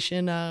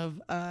manifestation of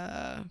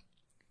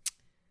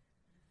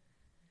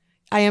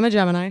I am a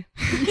Gemini.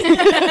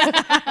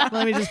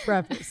 Let me just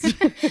preface.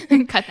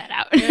 Cut that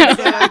out. And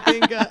so I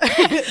think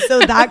so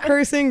that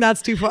cursing,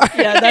 that's too far.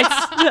 Yeah, that's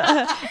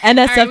All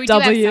right, we do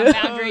have NSFW.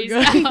 some boundaries.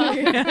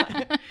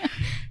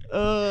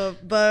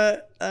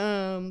 But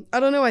I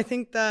don't know. I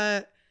think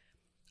that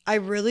I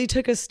really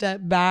took a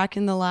step back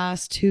in the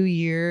last 2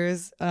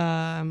 years.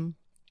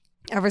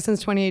 Ever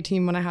since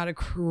 2018, when I had a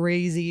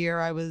crazy year,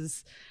 I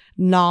was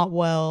not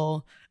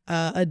well,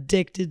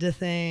 addicted to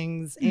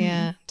things,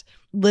 and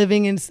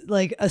living in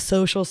like a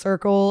social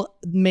circle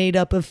made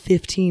up of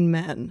 15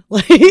 men.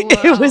 Like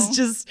it was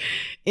just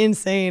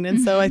insane. And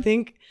so I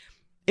think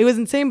it was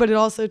insane, but it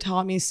also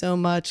taught me so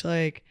much.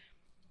 Like,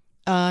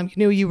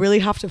 you really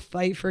have to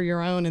fight for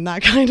your own in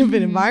that kind of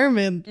an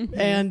environment.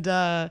 And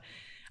I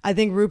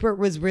think Rupert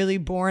was really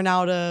born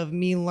out of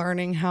me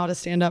learning how to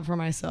stand up for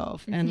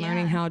myself and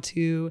learning how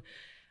to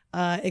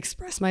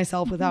express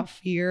myself without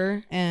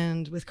fear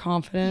and with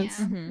confidence.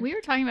 Yeah. We were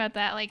talking about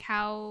that, like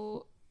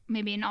how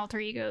maybe an alter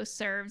ego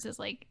serves as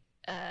like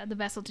the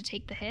vessel to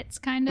take the hits,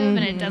 kind of, and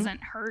it doesn't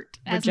hurt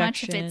as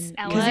much if it's Rejection.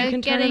 Ella 'Cause you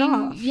can turn it getting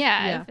off. if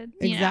it,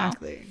 you know.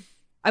 Exactly.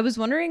 I was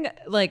wondering,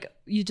 like,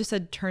 you just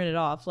said turn it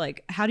off.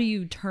 Like, how do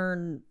you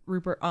turn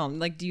Rupert on?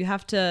 Like, do you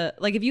have to,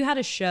 like, if you had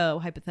a show,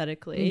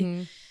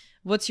 hypothetically,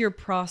 what's your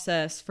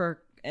process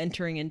for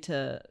entering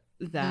into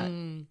that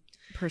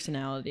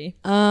personality?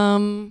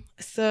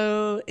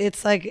 So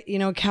it's like,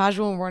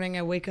 casual morning.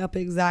 I wake up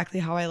exactly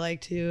how I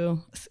like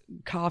to,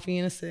 coffee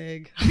and a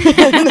cig.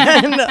 And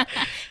then,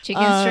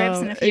 Chicken strips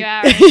in a few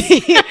hours.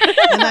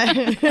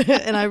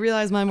 and I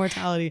realize my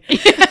mortality.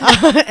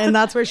 And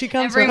that's where she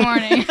comes Every from.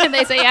 morning.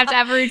 They say you have to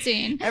have a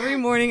routine. Every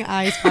morning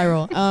I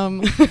spiral.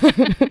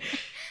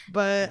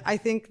 But I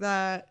think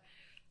that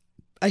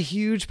a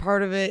huge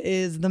part of it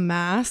is the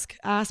mask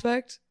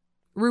aspect.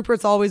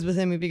 Rupert's always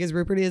within me because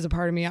Rupert is a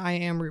part of me. I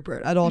am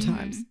Rupert at all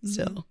times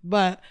still.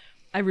 But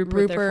I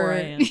Rupert, therefore I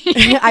am.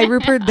 I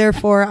Rupert,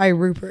 therefore I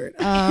Rupert.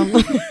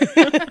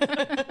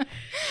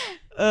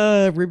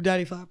 Rube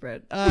Daddy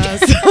Flatbread.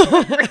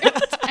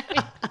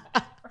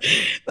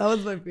 That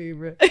was my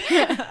favorite.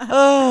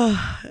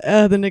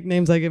 The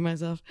nicknames I give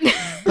myself.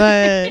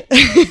 But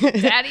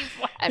Daddy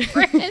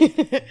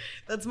Flatbread.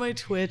 that's my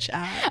Twitch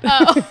ad.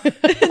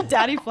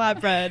 Daddy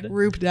Flatbread.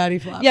 Rube Daddy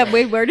Flatbread. Yeah,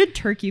 wait, where did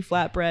Turkey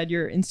Flatbread,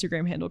 your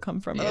Instagram handle,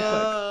 come from? Real quick?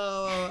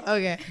 Oh,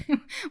 okay.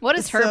 What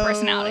is her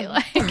personality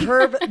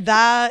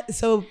like?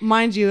 So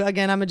mind you,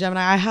 again, I'm a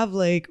Gemini. I have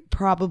like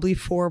probably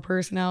 4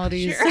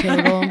 personalities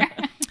total.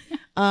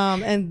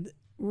 And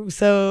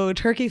so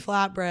Turkey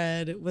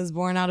Flatbread was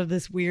born out of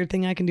this weird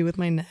thing I can do with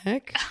my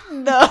neck.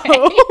 No.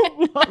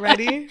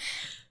 Ready?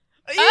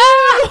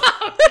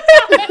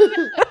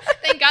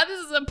 Thank God this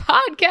is a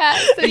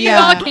podcast, so you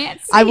Yeah. all can't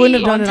see. I wouldn't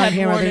have done it on Content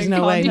camera. There's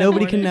no way. warning,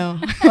 Nobody content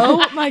can know.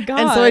 Oh my God.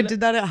 And so I did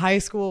that at high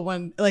school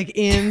in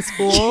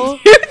school.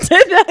 You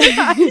did that in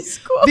high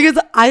school? Because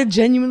I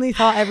genuinely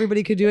thought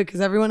everybody could do it because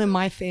everyone in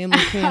my family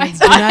can. It's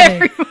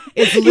genetic.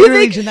 It's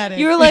literally genetic.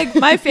 You were like,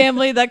 my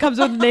family that comes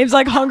with names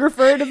like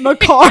Hungerford and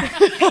McCarr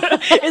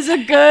is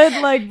a good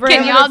like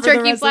brand. Can y'all for the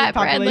turkey rest of the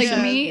flatbread like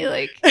population. me?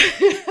 Like,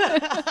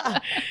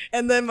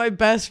 And then my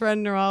best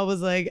friend Noelle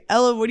was like,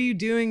 Ella, what are you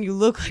doing? You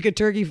look like a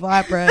turkey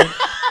flatbread.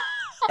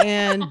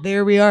 And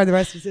there we are. The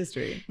rest is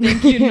history.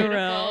 Thank you,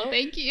 Narelle.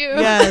 thank you.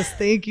 Yes,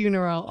 thank you,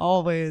 Noelle.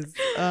 Always.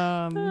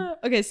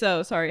 Okay,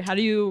 so sorry. How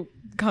do you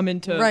come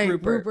into Right,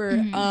 Rupert?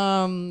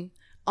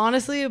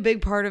 Honestly, a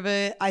big part of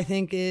it, I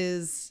think,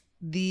 is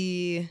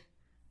the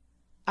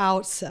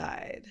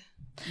outside,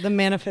 the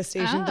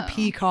manifestation, the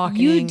peacocking.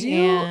 You do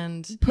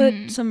and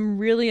put some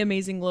really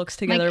amazing looks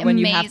together Like, when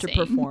you have to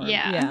amazing. perform.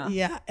 Yeah.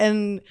 yeah,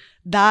 and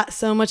that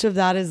so much of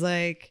that is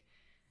like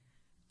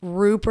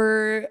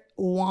Rupert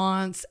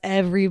wants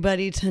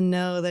everybody to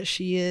know that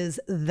she is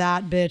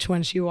that bitch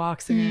when she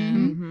walks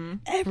in.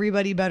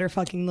 Everybody better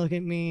fucking look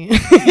at me.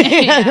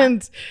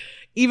 And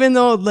even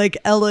though like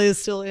Ella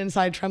is still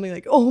inside trembling,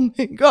 like, oh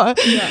my God.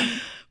 Yeah.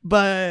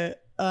 But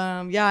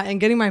and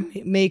getting my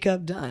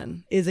makeup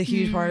done is a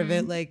huge part of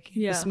it. Like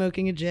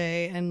smoking a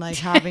J and like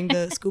having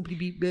the scoopity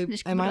beep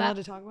boop. Am I allowed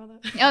to talk about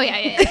that? Oh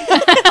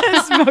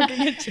yeah.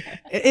 Smoking a J.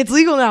 It's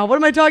legal now. What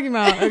am I talking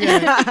about?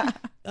 Okay.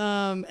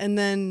 And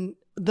then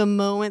the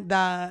moment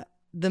that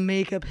the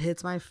makeup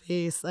hits my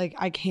face, like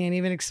I can't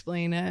even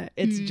explain it.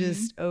 It's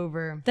just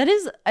over. That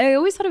is, I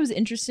always thought it was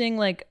interesting,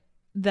 like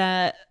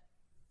that.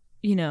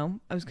 Me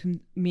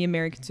and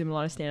Mary consume a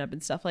lot of stand up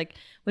and stuff. Like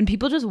when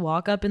people just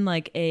walk up in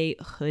like a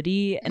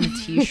hoodie and a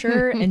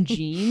t-shirt and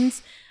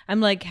jeans,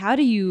 I'm like, how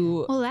do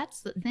you Well,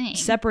 that's the thing.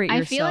 separate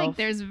yourself? I feel like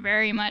there's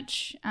very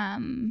much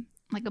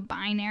like a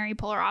binary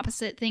polar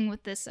opposite thing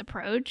with this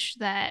approach,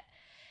 that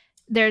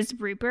there's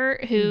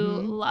Rupert who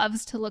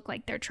loves to look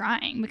like they're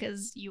trying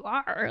because you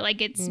are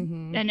like it's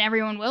and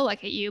everyone will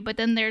look at you. But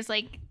then there's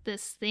like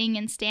this thing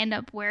in stand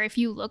up where if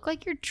you look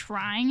like you're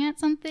trying at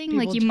something,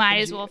 People like you might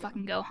judge as well you.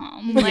 fucking go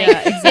home. Like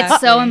exactly.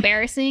 it's so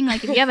embarrassing.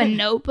 Like if you have a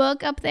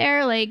notebook up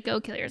there, like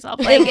go kill yourself.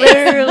 Like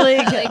Literally,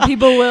 like,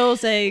 people will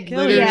say, kill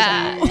Literally.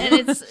 yeah, yourself.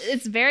 and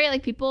it's very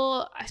like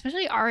people,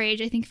 especially our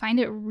age, I think find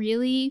it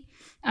really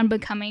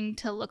unbecoming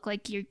to look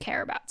like you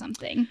care about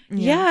something.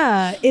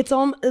 Yeah, it's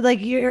like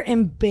you're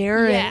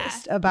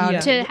embarrassed about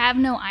it. To have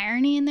no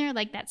irony in there,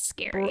 like that's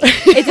scary.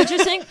 It's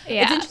interesting.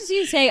 Yeah. It's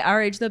interesting to say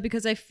our age though,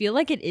 because I feel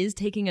like it is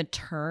taking a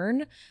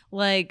turn.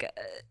 Like,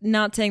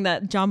 not saying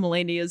that John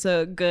Mulaney is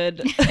a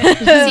good. Is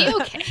he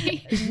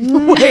okay?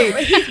 Wait,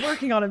 He's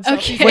working on himself.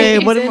 Okay. He's wait,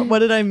 like, what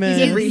did I miss?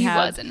 in He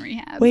rehab. was in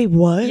rehab. Wait,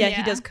 what? Yeah, Yeah.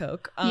 he does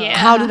coke. Yeah.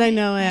 How did I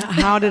know it?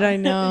 How did I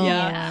know?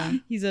 Yeah.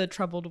 He's a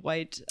troubled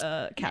white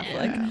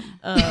Catholic.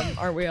 Yeah.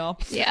 Aren't we all?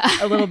 Yeah,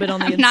 A little bit on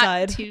the I'm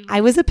inside. Not too,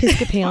 I was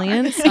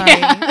Episcopalian.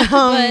 Sorry.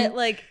 But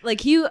like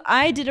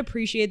I did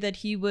appreciate that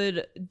he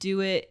would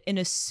do it in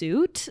a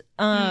suit.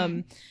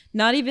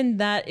 Not even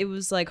that it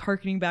was like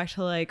harkening back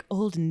to like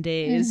olden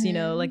days, you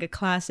know, like a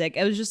classic.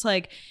 It was just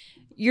like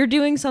you're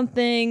doing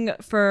something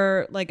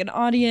for like an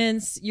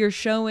audience, you're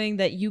showing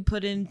that you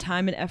put in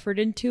time and effort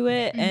into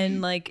it,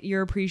 and like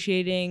you're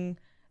appreciating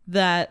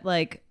that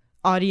like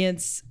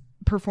audience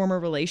performer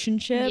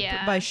relationship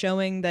by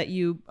showing that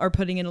you are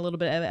putting in a little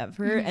bit of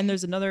effort. And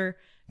there's another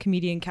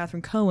comedian,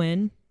 Catherine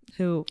Cohen,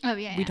 who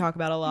we talk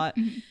about a lot.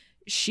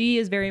 She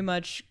is very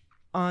much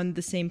on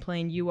the same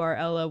plane you are,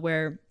 Ella,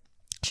 where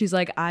she's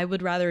like, I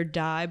would rather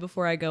die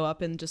before I go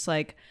up in just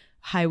like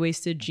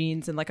high-waisted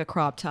jeans and like a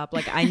crop top.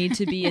 Like I need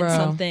to be in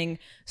something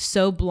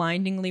so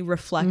blindingly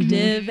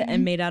reflective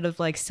and made out of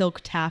like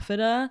silk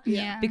taffeta.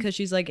 Because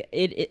she's like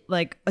it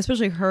like,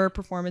 especially her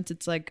performance,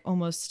 it's like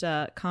almost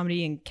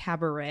comedy and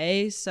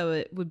cabaret, so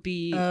it would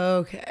be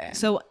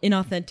so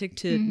inauthentic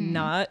to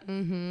not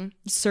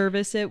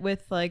service it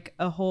with like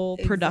a whole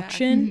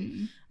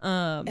production.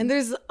 And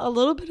there's a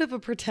little bit of a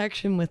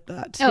protection with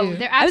that too. Oh,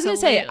 there I was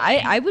absolutely. gonna say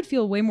I would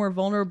feel way more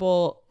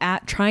vulnerable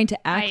at trying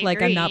to act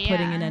like I'm not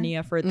putting in any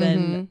effort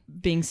than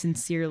being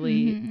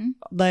sincerely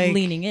like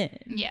leaning in.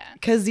 Yeah.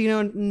 Because, you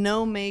know,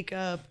 no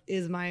makeup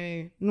is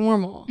my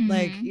normal.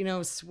 Like, you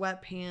know,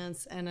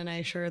 sweatpants and a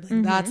nice shirt,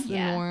 like that's the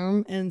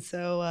norm. And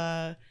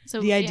so,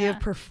 the idea of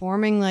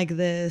performing like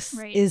this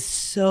is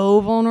so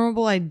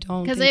vulnerable. I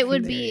don't because think it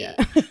would I'm be there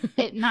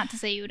yet. not to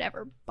say you would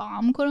ever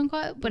bomb, quote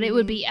unquote, but it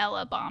would be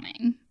Ella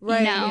bombing.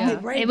 Right, You know? yeah,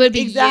 right. It would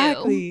be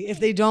exactly. If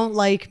they don't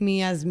like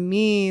me as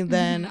me,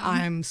 then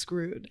I'm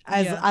screwed.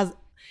 As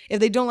if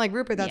they don't like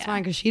Rupert, that's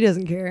fine because she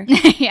doesn't care. you.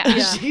 Yeah.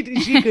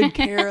 She could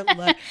care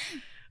less.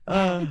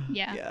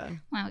 Yeah.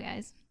 Wow,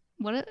 guys,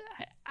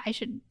 I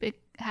should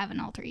have an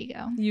alter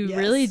ego. You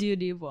really do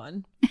need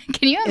one.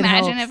 Can you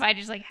imagine helps. if I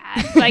just like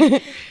had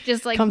like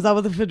just like Comes out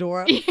with a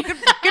fedora. Good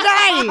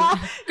day.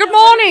 Good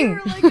morning.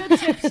 You're like a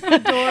tips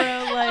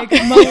fedora, like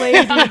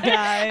milady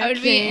guy. I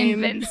would be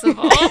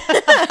invincible.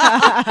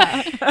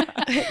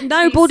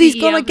 Nobody's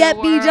CEO gonna of the get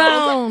me world.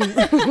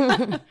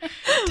 down.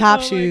 Top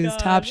Oh my shoes. God.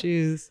 Top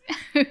shoes.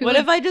 What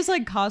if I just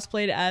like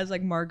cosplayed as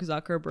like Mark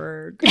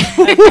Zuckerberg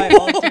as my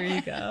alter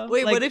ego?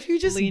 Wait, Like, what if you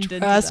just leaned into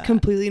dressed that?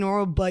 completely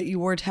normal, but you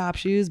wore tap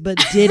shoes, but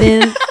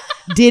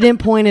didn't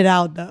point it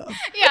out though?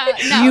 Yeah,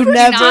 no, You do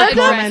never not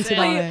commented address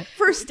on it. it.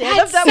 For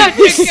stand-up, That's that such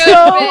would a be good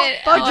so bit.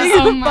 fucking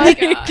Oh my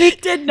God.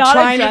 did not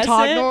Trying to address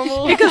talk it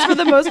normal. because for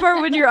the most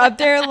part, when you're up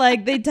there,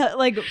 like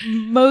like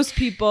most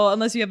people,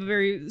 unless you have a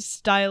very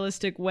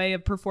stylistic way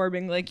of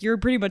performing, like you're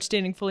pretty much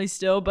standing fully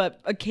still, but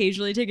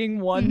occasionally taking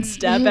one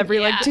step every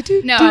like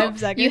No, 5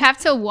 seconds. you have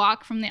to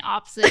walk from the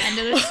opposite end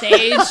of the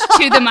stage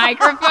to the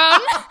microphone.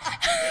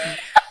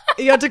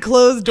 You have to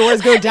close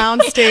doors, go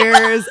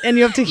downstairs, and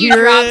you have to You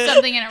hear drop it.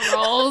 something and it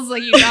rolls,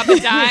 like you drop a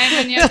dime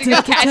and you have to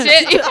go catch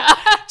it. Yeah.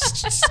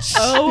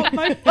 Oh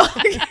my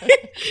fucking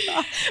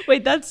God.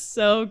 Wait, that's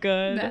so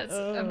good. That's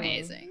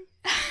amazing.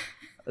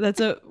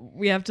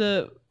 We have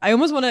to, I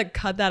almost want to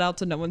cut that out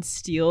so no one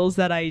steals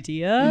that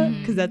idea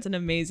because that's an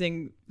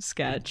amazing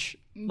sketch.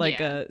 Like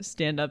Yeah. a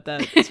stand-up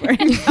that is wearing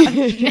tap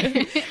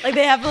shoes. Like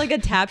they have like a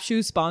tap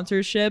shoe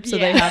sponsorship, so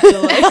they Yeah. have to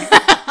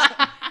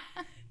like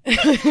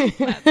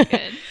That's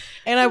good.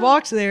 And I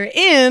walked there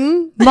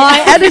in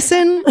my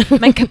Edison.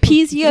 my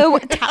Capezio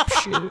tap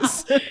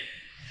shoes.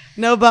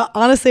 No, but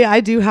honestly,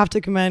 I do have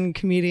to commend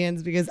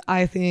comedians because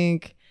I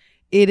think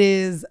it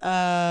is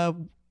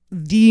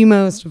the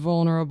most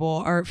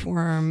vulnerable art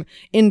form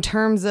in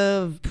terms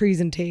of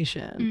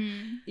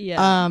presentation.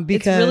 Yeah,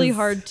 Because it's really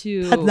hard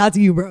to. That's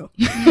you, bro.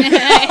 Yeah,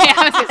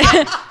 I was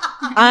gonna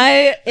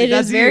say, It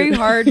That's is very you.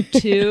 hard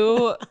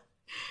to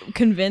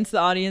convince the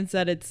audience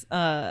that it's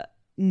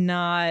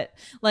not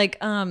like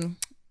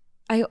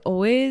I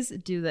always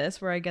do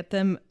this where I get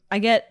them I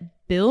get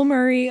Bill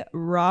Murray,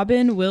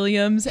 Robin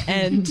Williams,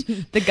 and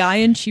the guy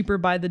in Cheaper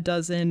by the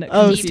Dozen.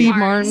 Oh, Steve Steve Martin.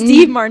 Martin.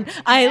 Steve Martin.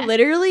 I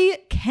literally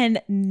can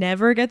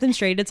never get them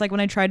straight. It's like when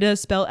I try to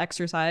spell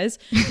exercise.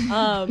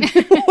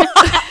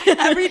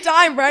 Every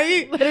time,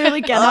 right?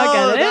 Literally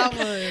cannot get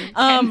it.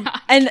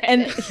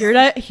 And here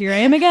I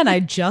am again. I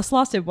just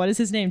lost it. What is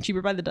his name?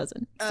 Cheaper by the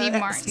Dozen. Steve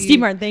Martin. Steve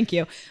Martin, thank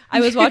you.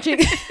 I was watching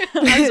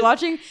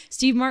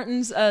Steve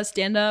Martin's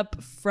stand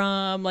up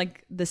from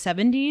like the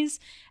 70s.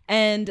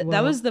 And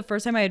that was the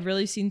first time I had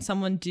really seen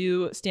someone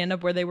do stand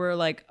up where they were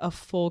like a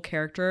full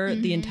character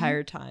the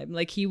entire time.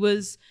 Like he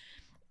was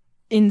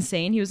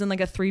insane. He was in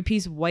like a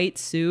 3-piece white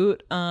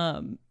suit,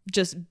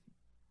 just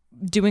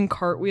doing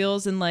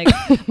cartwheels and like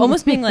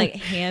almost being like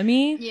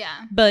hammy.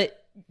 Yeah.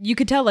 But you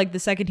could tell like the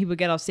second he would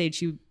get off stage,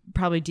 he would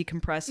probably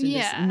decompress and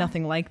just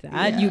nothing like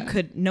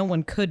that. No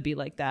one could be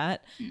like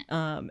that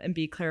and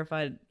be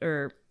classified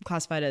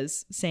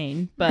as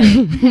sane. But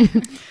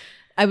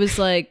I was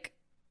like,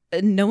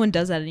 no one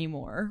does that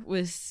anymore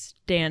with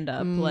stand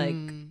up. Like,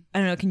 I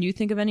don't know. Can you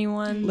think of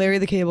anyone? Larry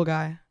the Cable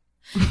Guy.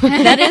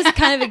 That is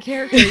kind of a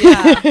character,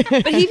 yeah.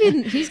 But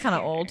he's kind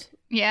of old.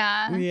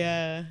 Yeah.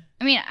 Yeah.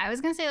 I mean, I was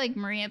going to say like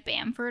Maria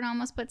Bamford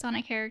almost puts on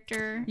a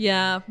character.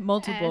 Yeah,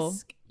 multiple.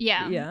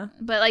 Yeah. Yeah.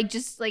 But like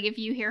just like if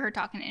you hear her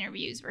talk in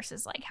interviews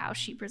versus like how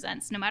she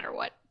presents no matter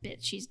what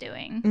bit she's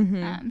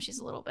doing, she's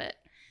a little bit,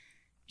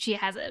 she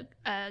has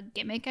a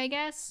gimmick, I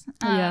guess.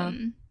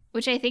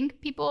 Which I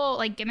think people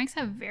like gimmicks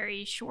have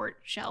very short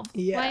shelf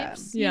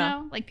lives. You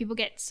know, like people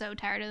get so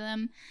tired of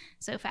them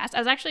so fast. I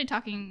was actually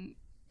talking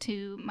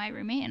to my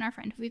roommate and our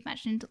friend who we've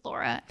mentioned,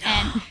 Laura,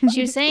 and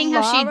she was saying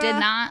how she did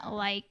not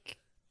like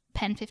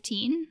Pen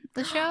 15,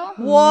 the show.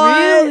 What?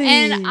 Really?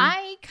 And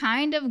I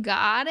kind of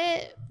got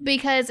it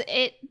because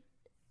it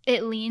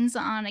leans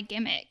on a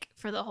gimmick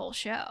for the whole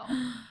show.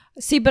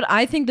 See, but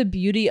I think the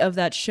beauty of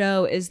that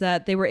show is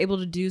that they were able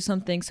to do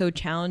something so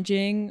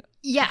challenging.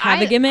 Yeah, have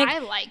a gimmick. I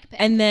like Pen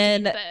and 15,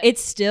 then but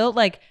it's still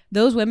like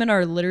those women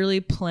are literally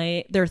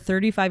playing. They're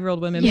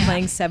 35-year-old women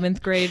playing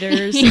 7th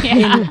graders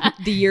in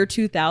the year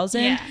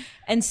 2000,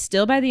 and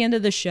still by the end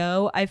of the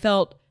show, I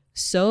felt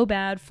so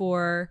bad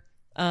for.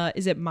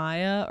 Is it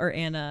Maya or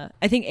Anna?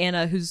 I think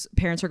Anna, whose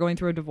parents are going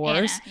through a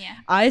divorce.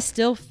 Anna, I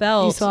still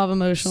felt you still have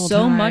emotional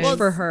so ties. much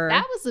for her.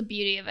 That was the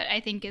beauty of it. I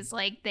think is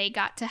like they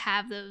got to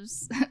have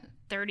those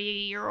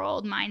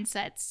 30-year-old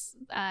mindsets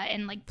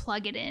and like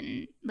plug it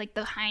in, like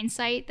the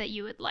hindsight that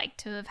you would like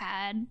to have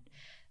had.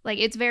 Like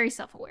it's very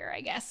self-aware,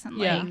 I guess, and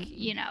like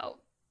you know,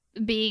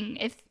 being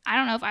I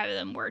don't know if either of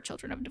them were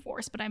children of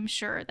divorce, but I'm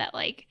sure that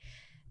like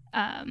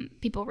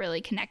people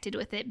really connected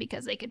with it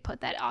because they could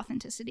put that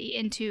authenticity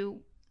into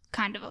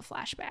kind of a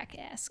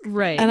flashback-esque.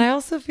 Right. And I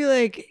also feel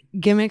like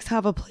gimmicks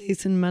have a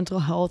place in mental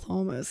health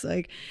almost.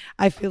 Like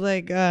I feel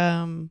like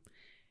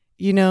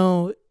you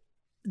know,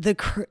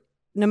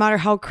 no matter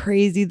how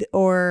crazy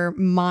or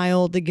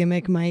mild the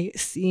gimmick might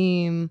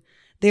seem,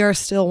 they are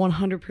still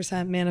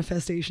 100%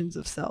 manifestations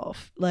of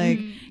self. Like,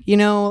 you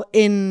know,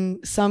 in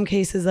some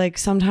cases, like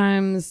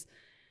sometimes,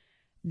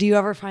 do you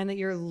ever find that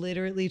you're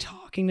literally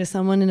talking to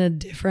someone in a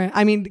different,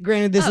 I mean,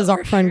 granted, this is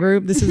our friend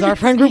group. This is our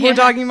friend group we're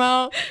talking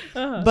about.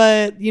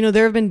 But, you know,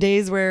 there have been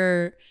days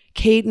where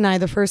Kate and I,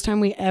 the first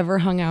time we ever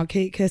hung out,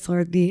 Kate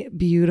Kistler, the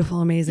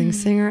beautiful, amazing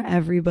singer,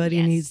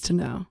 everybody needs to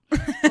know.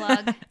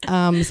 Plug.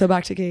 So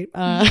back to Kate.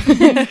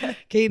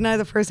 Kate and I,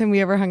 the first time we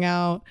ever hung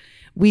out,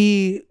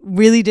 we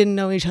really didn't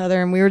know each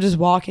other and we were just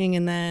walking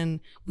and then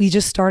we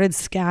just started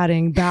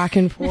scatting back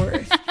and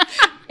forth.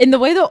 In the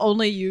way that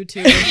only you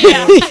two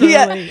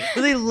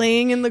really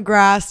laying in the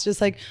grass, just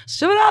like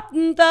shut up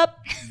and up.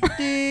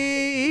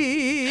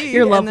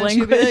 Your love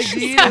language.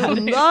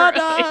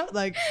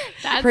 Like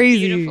That's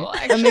crazy, beautiful,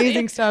 actually.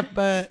 amazing stuff.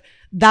 But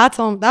that's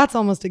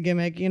almost a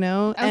gimmick, you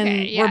know.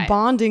 Okay, and we're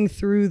bonding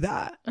through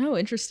that. Oh,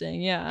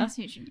 interesting. Yeah. I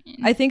see what you mean.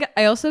 I think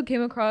I also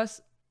came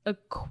across a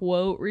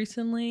quote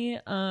recently,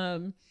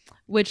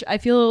 which I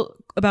feel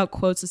about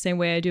quotes the same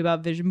way I do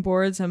about vision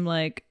boards. I'm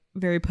like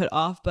very put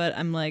off, but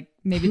I'm like,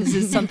 maybe this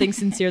is something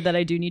sincere that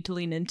I do need to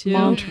lean into.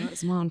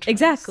 Mantras.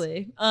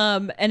 Exactly.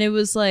 And it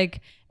was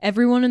like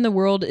everyone in the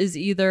world is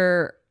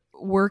either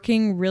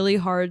working really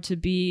hard to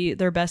be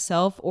their best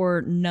self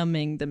or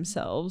numbing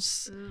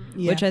themselves,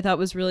 which I thought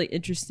was really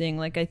interesting.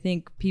 Like I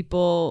think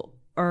people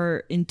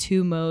are in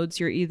two modes.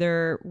 You're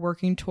either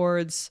working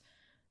towards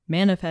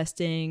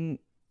manifesting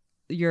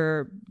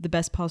you're the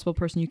best possible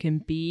person you can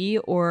be,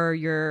 or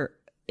you're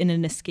in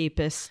an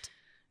escapist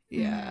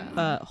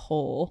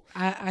hole.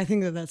 I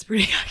think that's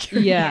pretty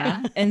accurate.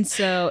 Yeah. And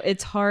so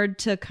it's hard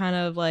to kind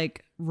of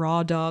like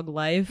raw dog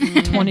life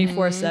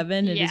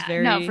 24/7. It is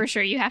very, no, for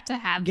sure. You have to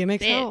have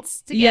gimmicks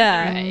bits to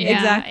get through it.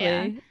 Exactly.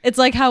 Yeah. It's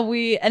like how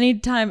we,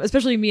 anytime,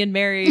 especially me and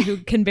Mary, who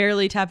can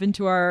barely tap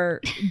into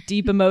our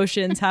deep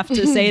emotions, have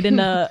to say it in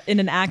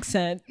an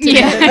accent.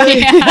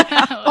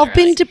 I've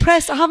been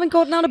depressed. I haven't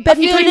gotten out of bed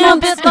in 3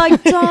 months.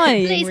 Like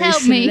dying. Please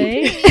help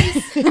me. Please.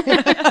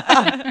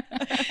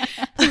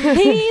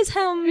 Please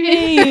help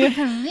me.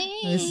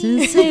 This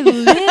is a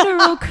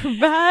literal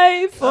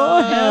cry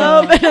for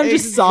help. And I'm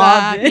just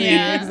sobbing.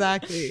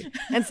 Exactly.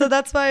 And so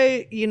that's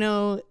why,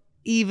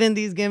 even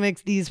these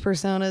gimmicks, these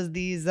personas,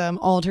 these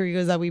alter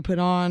egos that we put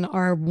on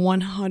are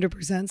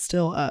 100%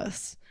 still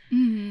us.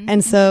 Mm-hmm.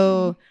 And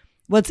so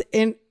what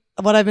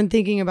I've been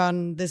thinking about,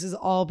 and this has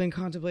all been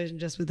contemplation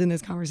just within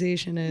this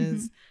conversation,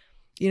 is,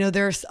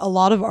 there's a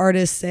lot of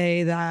artists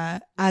say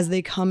that as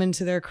they come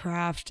into their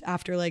craft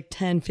after like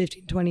 10,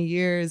 15, 20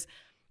 years,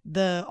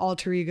 the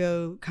alter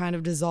ego kind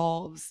of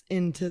dissolves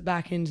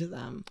back into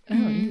them.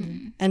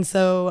 And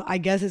so I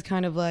guess it's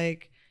kind of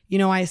like,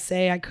 I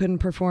say I couldn't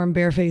perform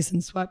barefaced in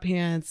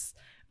sweatpants,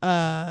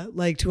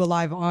 like to a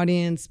live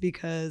audience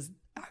because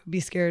I would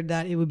be scared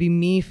that it would be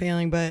me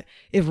failing. But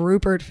if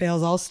Rupert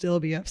fails, I'll still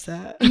be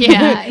upset.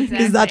 Yeah, exactly.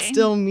 Because that's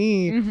still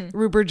me.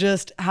 Rupert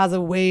just has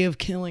a way of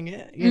killing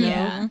it, you know?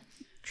 Yeah.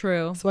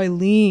 True. So I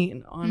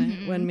lean on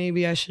it when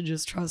maybe I should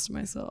just trust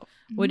myself.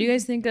 What do you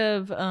guys think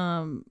of,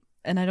 and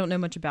I don't know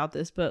much about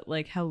this, but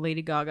like how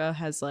Lady Gaga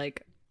has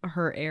like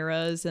her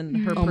eras and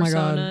her Oh my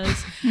God.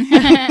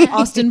 personas.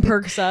 Austin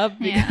perks up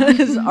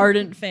because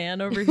ardent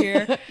fan over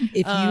here.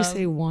 If you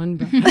say one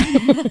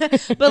bad.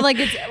 But like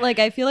it's like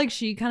I feel like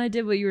she kind of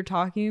did what you were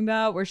talking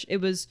about, where it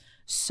was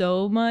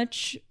so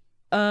much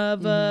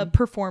of a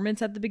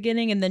performance at the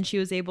beginning, and then she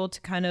was able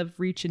to kind of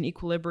reach an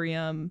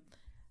equilibrium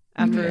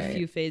after a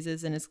few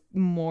phases, and it's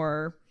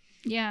more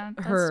Yeah,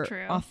 that's her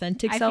true.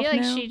 authentic I self feel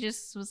like now. she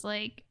just was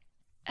like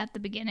at the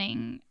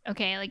beginning,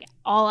 okay, like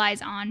all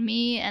eyes on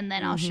me, and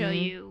then I'll show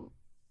you,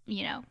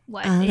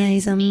 what All is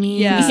eyes on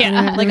me. Yeah.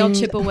 Yeah. Like I'll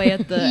chip away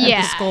at the, at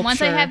the sculpture.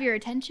 Once I have your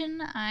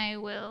attention, I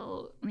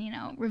will,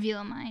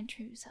 reveal my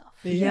true self.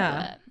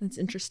 Yeah, that's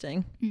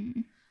interesting.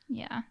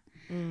 Yeah.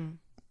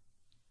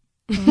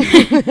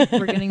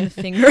 We're getting the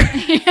finger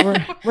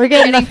We're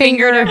getting the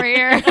fingered finger. over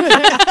here.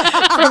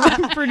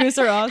 from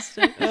producer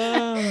Austin.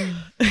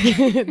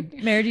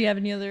 Mary, do you have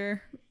any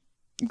other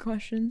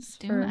questions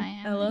Do for I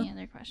have Ella? any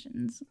other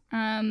questions?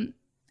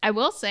 I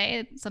will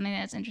say something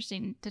that's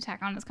interesting to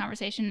tack on this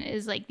conversation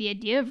is like the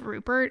idea of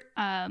Rupert.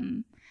 I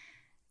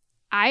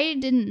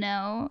didn't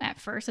know at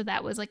first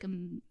that was like a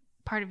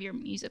part of your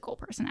musical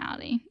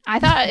personality. I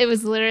thought it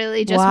was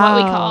literally just what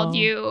we called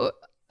you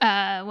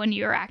when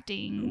you were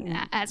acting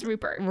as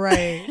Rupert.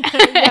 Right.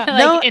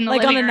 Like in the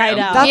like on living a night room.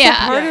 out. That's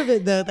Yeah. a part of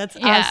it, though. That's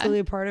Yeah. absolutely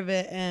a part of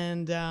it.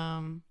 And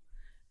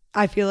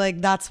I feel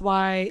like that's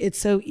why it's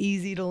so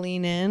easy to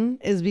lean in,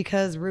 is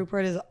because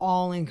Rupert is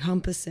all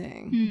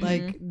encompassing,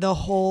 like the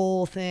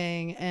whole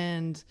thing.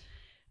 And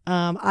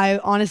I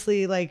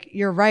honestly, like,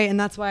 you're right. And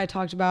that's why I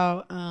talked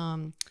about,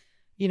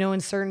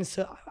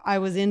 I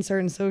was in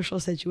certain social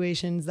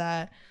situations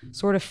that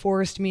sort of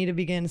forced me to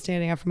begin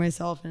standing up for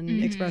myself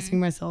and expressing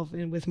myself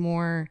with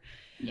more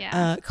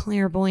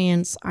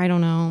clairvoyance. I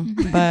don't know,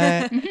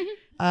 but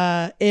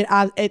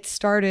it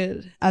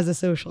started as a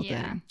social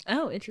thing.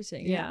 Oh,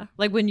 interesting. Yeah.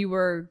 Like when you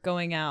were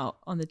going out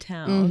on the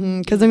town.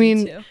 Because I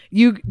mean,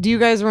 do you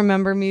guys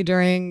remember me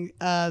during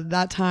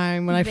that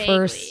time when Vaguely. I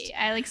first,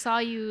 I like saw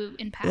you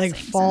in passing, like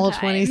fall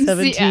sometimes.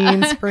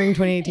 2017, Yeah. spring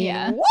 2018?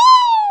 Yeah. Woo!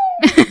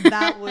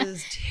 That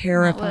was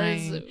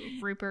terrifying. That was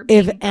Rupert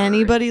If being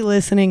anybody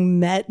listening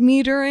met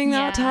me during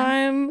that Yeah.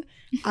 time,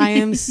 I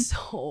am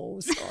so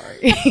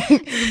sorry.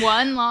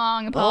 one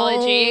long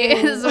apology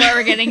is what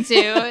we're getting to.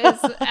 Is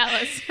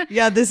Alice?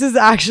 Yeah, this is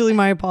actually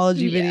my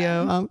apology Yeah.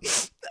 video.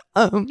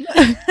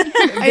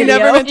 I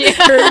never meant to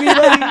hurt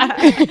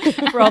anybody.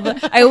 For all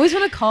the, I always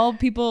want to call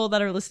people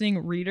that are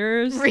listening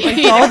readers. Like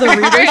Readers. for all the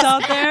readers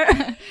out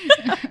there.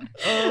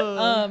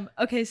 Oh.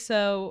 Okay,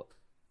 so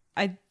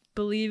I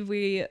believe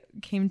we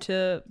came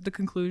to the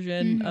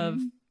conclusion of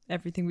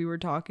everything we were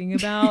talking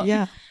about.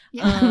 Yeah.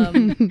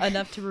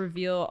 Enough to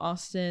reveal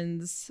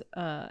Austin's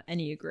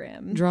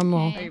Enneagram. Drum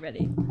roll. Are you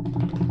ready?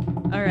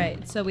 All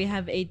right, so we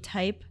have a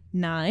type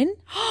 9.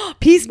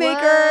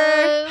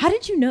 Peacemaker. How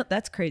did you know?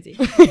 That's crazy.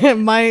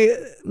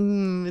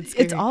 It's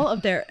It's all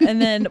up there. And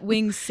then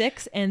wing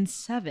 6 and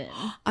 7.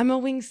 I'm a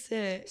wing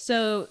 6.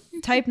 So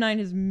type 9,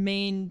 his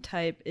main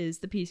type is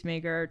the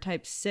peacemaker.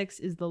 Type 6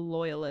 is the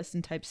loyalist,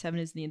 and type 7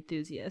 is the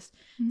enthusiast.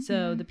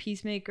 So the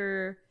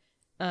peacemaker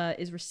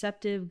is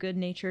receptive,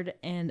 good-natured,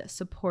 and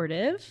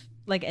supportive,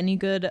 like any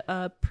good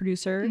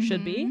producer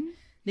should be.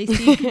 They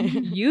seek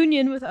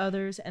union with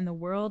others and the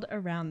world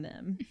around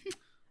them.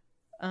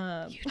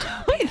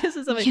 This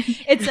is something.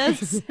 It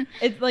says,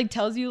 it like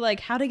tells you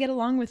like how to get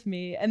along with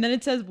me, and then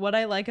it says what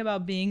I like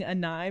about being a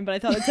 9, but I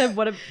thought it said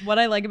what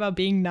I like about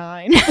being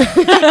 9.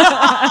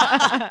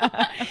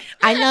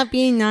 I love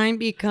being 9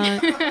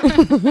 because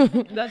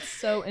That's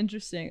so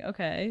interesting.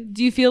 Okay,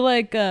 do you feel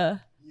like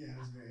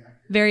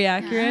very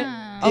accurate?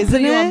 Ah. I'll Isn't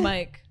put you it? on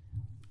mic.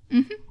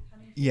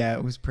 Yeah,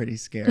 it was pretty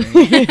scary.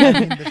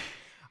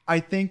 I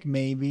think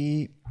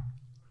maybe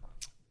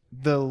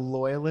the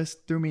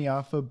loyalist threw me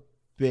off a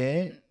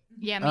bit.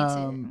 Yeah, me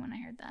too. When I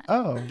heard that.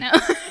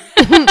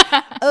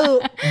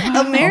 Oh,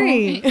 No.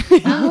 Mary.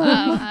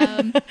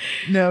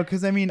 no,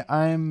 because I mean,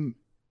 I'm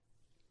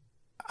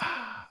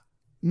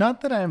not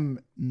that I'm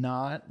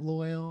not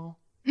loyal,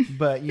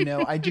 but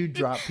I do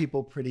drop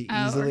people pretty Oh,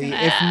 we're easily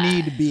gonna if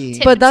need be.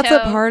 tip- But that's a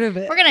Tiptoe. part of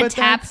it. We're gonna But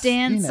tap that's,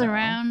 dance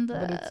around the.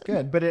 But it's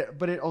good.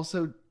 But it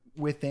also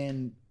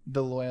within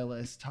the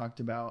loyalist talked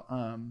about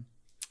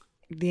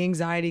The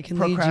anxiety can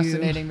lead you.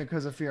 procrastinating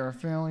because of fear of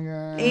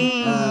failure.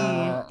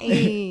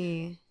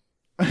 Ay.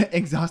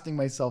 Exhausting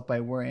myself by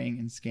worrying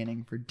and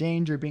scanning for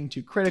danger, being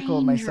too critical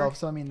of myself.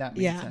 So I mean that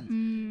makes Yeah. sense.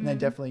 Mm. And I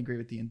definitely agree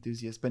with the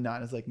enthusiast, but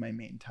not as like my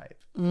main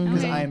type. Mhm.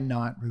 Because Okay. I am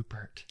not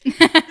Rupert.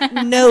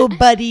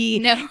 Nobody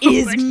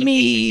is Nobody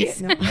me.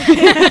 is. No.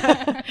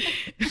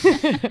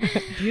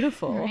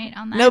 Beautiful. Right,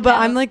 on that No, but note.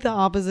 I'm like the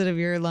opposite of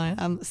your line.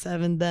 I'm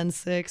 7, then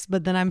 6,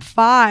 but then I'm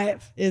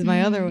 5 is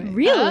my other way.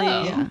 Really?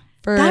 Oh. Yeah.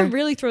 For That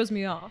really throws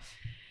me off.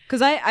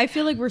 Because I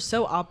feel like we're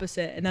so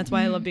opposite, and that's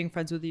why I love being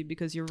friends with you,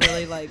 because you're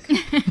really like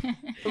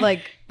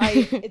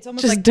it's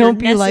almost just like don't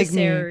you're be like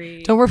necessary.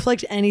 me. Don't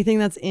reflect anything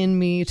that's in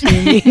me to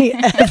me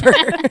ever.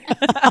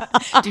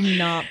 Do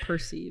not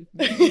perceive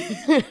me.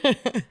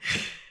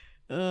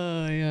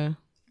 Oh yeah.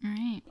 All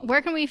right.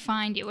 Where can we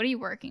find you? What are you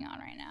working on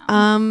right now?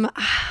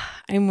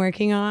 I'm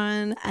working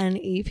on an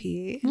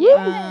EP.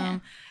 Yeah.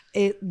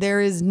 There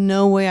is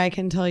no way I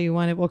can tell you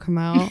when it will come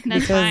out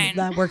That's because fine.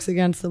 that works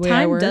against the way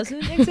I Time work.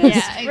 doesn't exist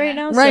Yeah, right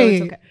now, Right.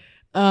 so it's okay.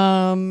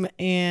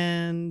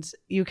 And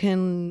you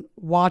can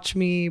watch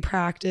me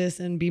practice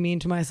and be mean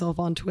to myself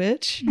on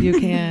Twitch. You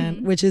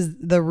can, which is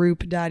the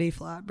Roop Daddy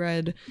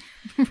Flatbread.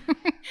 We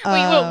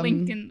will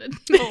link in the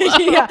below.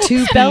 Yeah,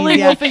 Two spelling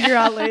yeah. we'll figure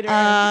out later.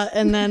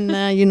 And then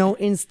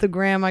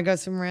Instagram, I got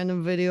some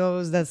random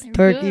videos. That's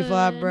turkey good.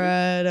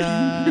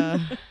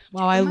 flatbread.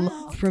 Wow, I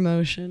love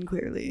promotion.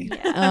 Clearly,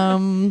 Are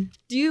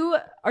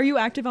you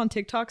active on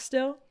TikTok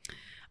still?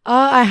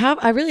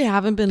 I really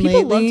haven't been People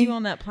lately. loved you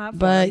on that platform.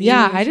 but You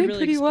yeah, should I did really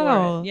pretty explore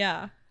well. it.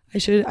 Yeah, I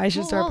should We'll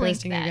start link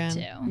posting that again.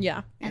 too.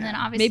 yeah. And then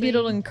obviously Maybe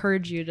it'll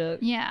encourage you to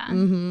Yeah.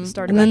 Mm-hmm.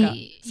 start And it then back up.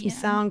 some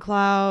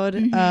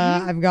SoundCloud. Mhm.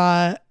 I've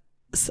got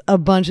a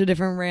bunch of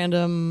different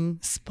random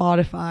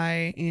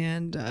Spotify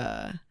and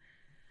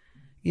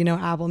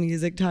Apple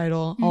Music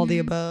title, all the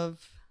above.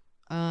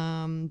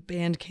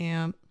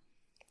 Bandcamp.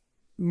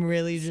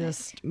 Really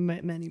just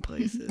many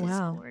places.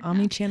 Wow, Word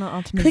omni-channel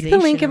optimization. Click the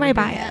link in my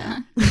bio. Yeah.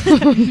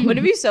 Wouldn't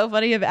it be so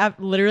funny if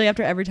literally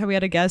after every time we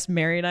had a guest,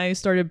 Mary and I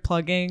started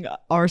plugging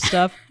our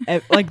stuff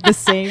at like the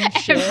same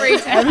shit Every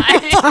time.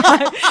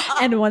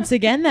 And once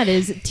again, that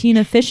is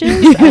Tina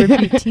Fishes. I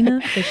repeat,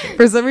 Tina Fishes.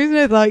 For some reason,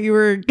 I thought you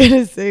were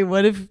gonna say,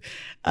 "What if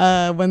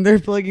when they're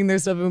plugging their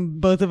stuff and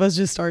both of us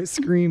just start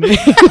screaming?"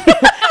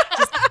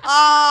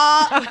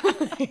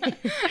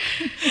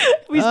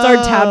 We start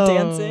tap Oh.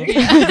 dancing.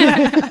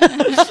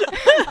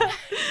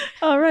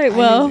 All right.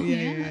 Well,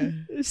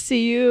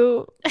 see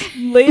you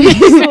ladies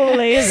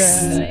later.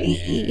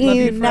 See Love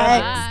you you forever.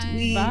 next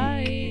week.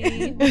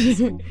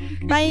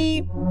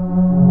 Bye. Bye.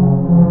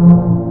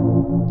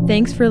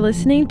 Thanks for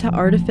listening to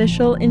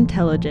Artificial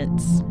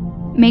Intelligence.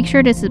 Make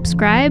sure to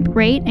subscribe,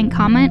 rate, and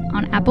comment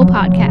on Apple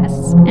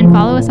Podcasts, and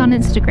follow us on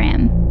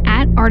Instagram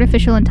at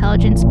Artificial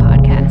Intelligence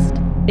Podcast.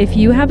 If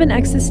you have an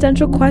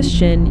existential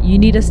question you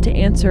need us to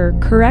answer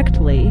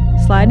correctly,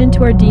 slide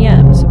into our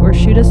DMs or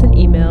shoot us an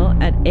email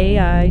at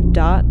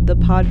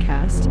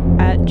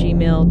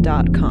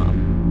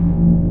ai.thepodcast@gmail.com.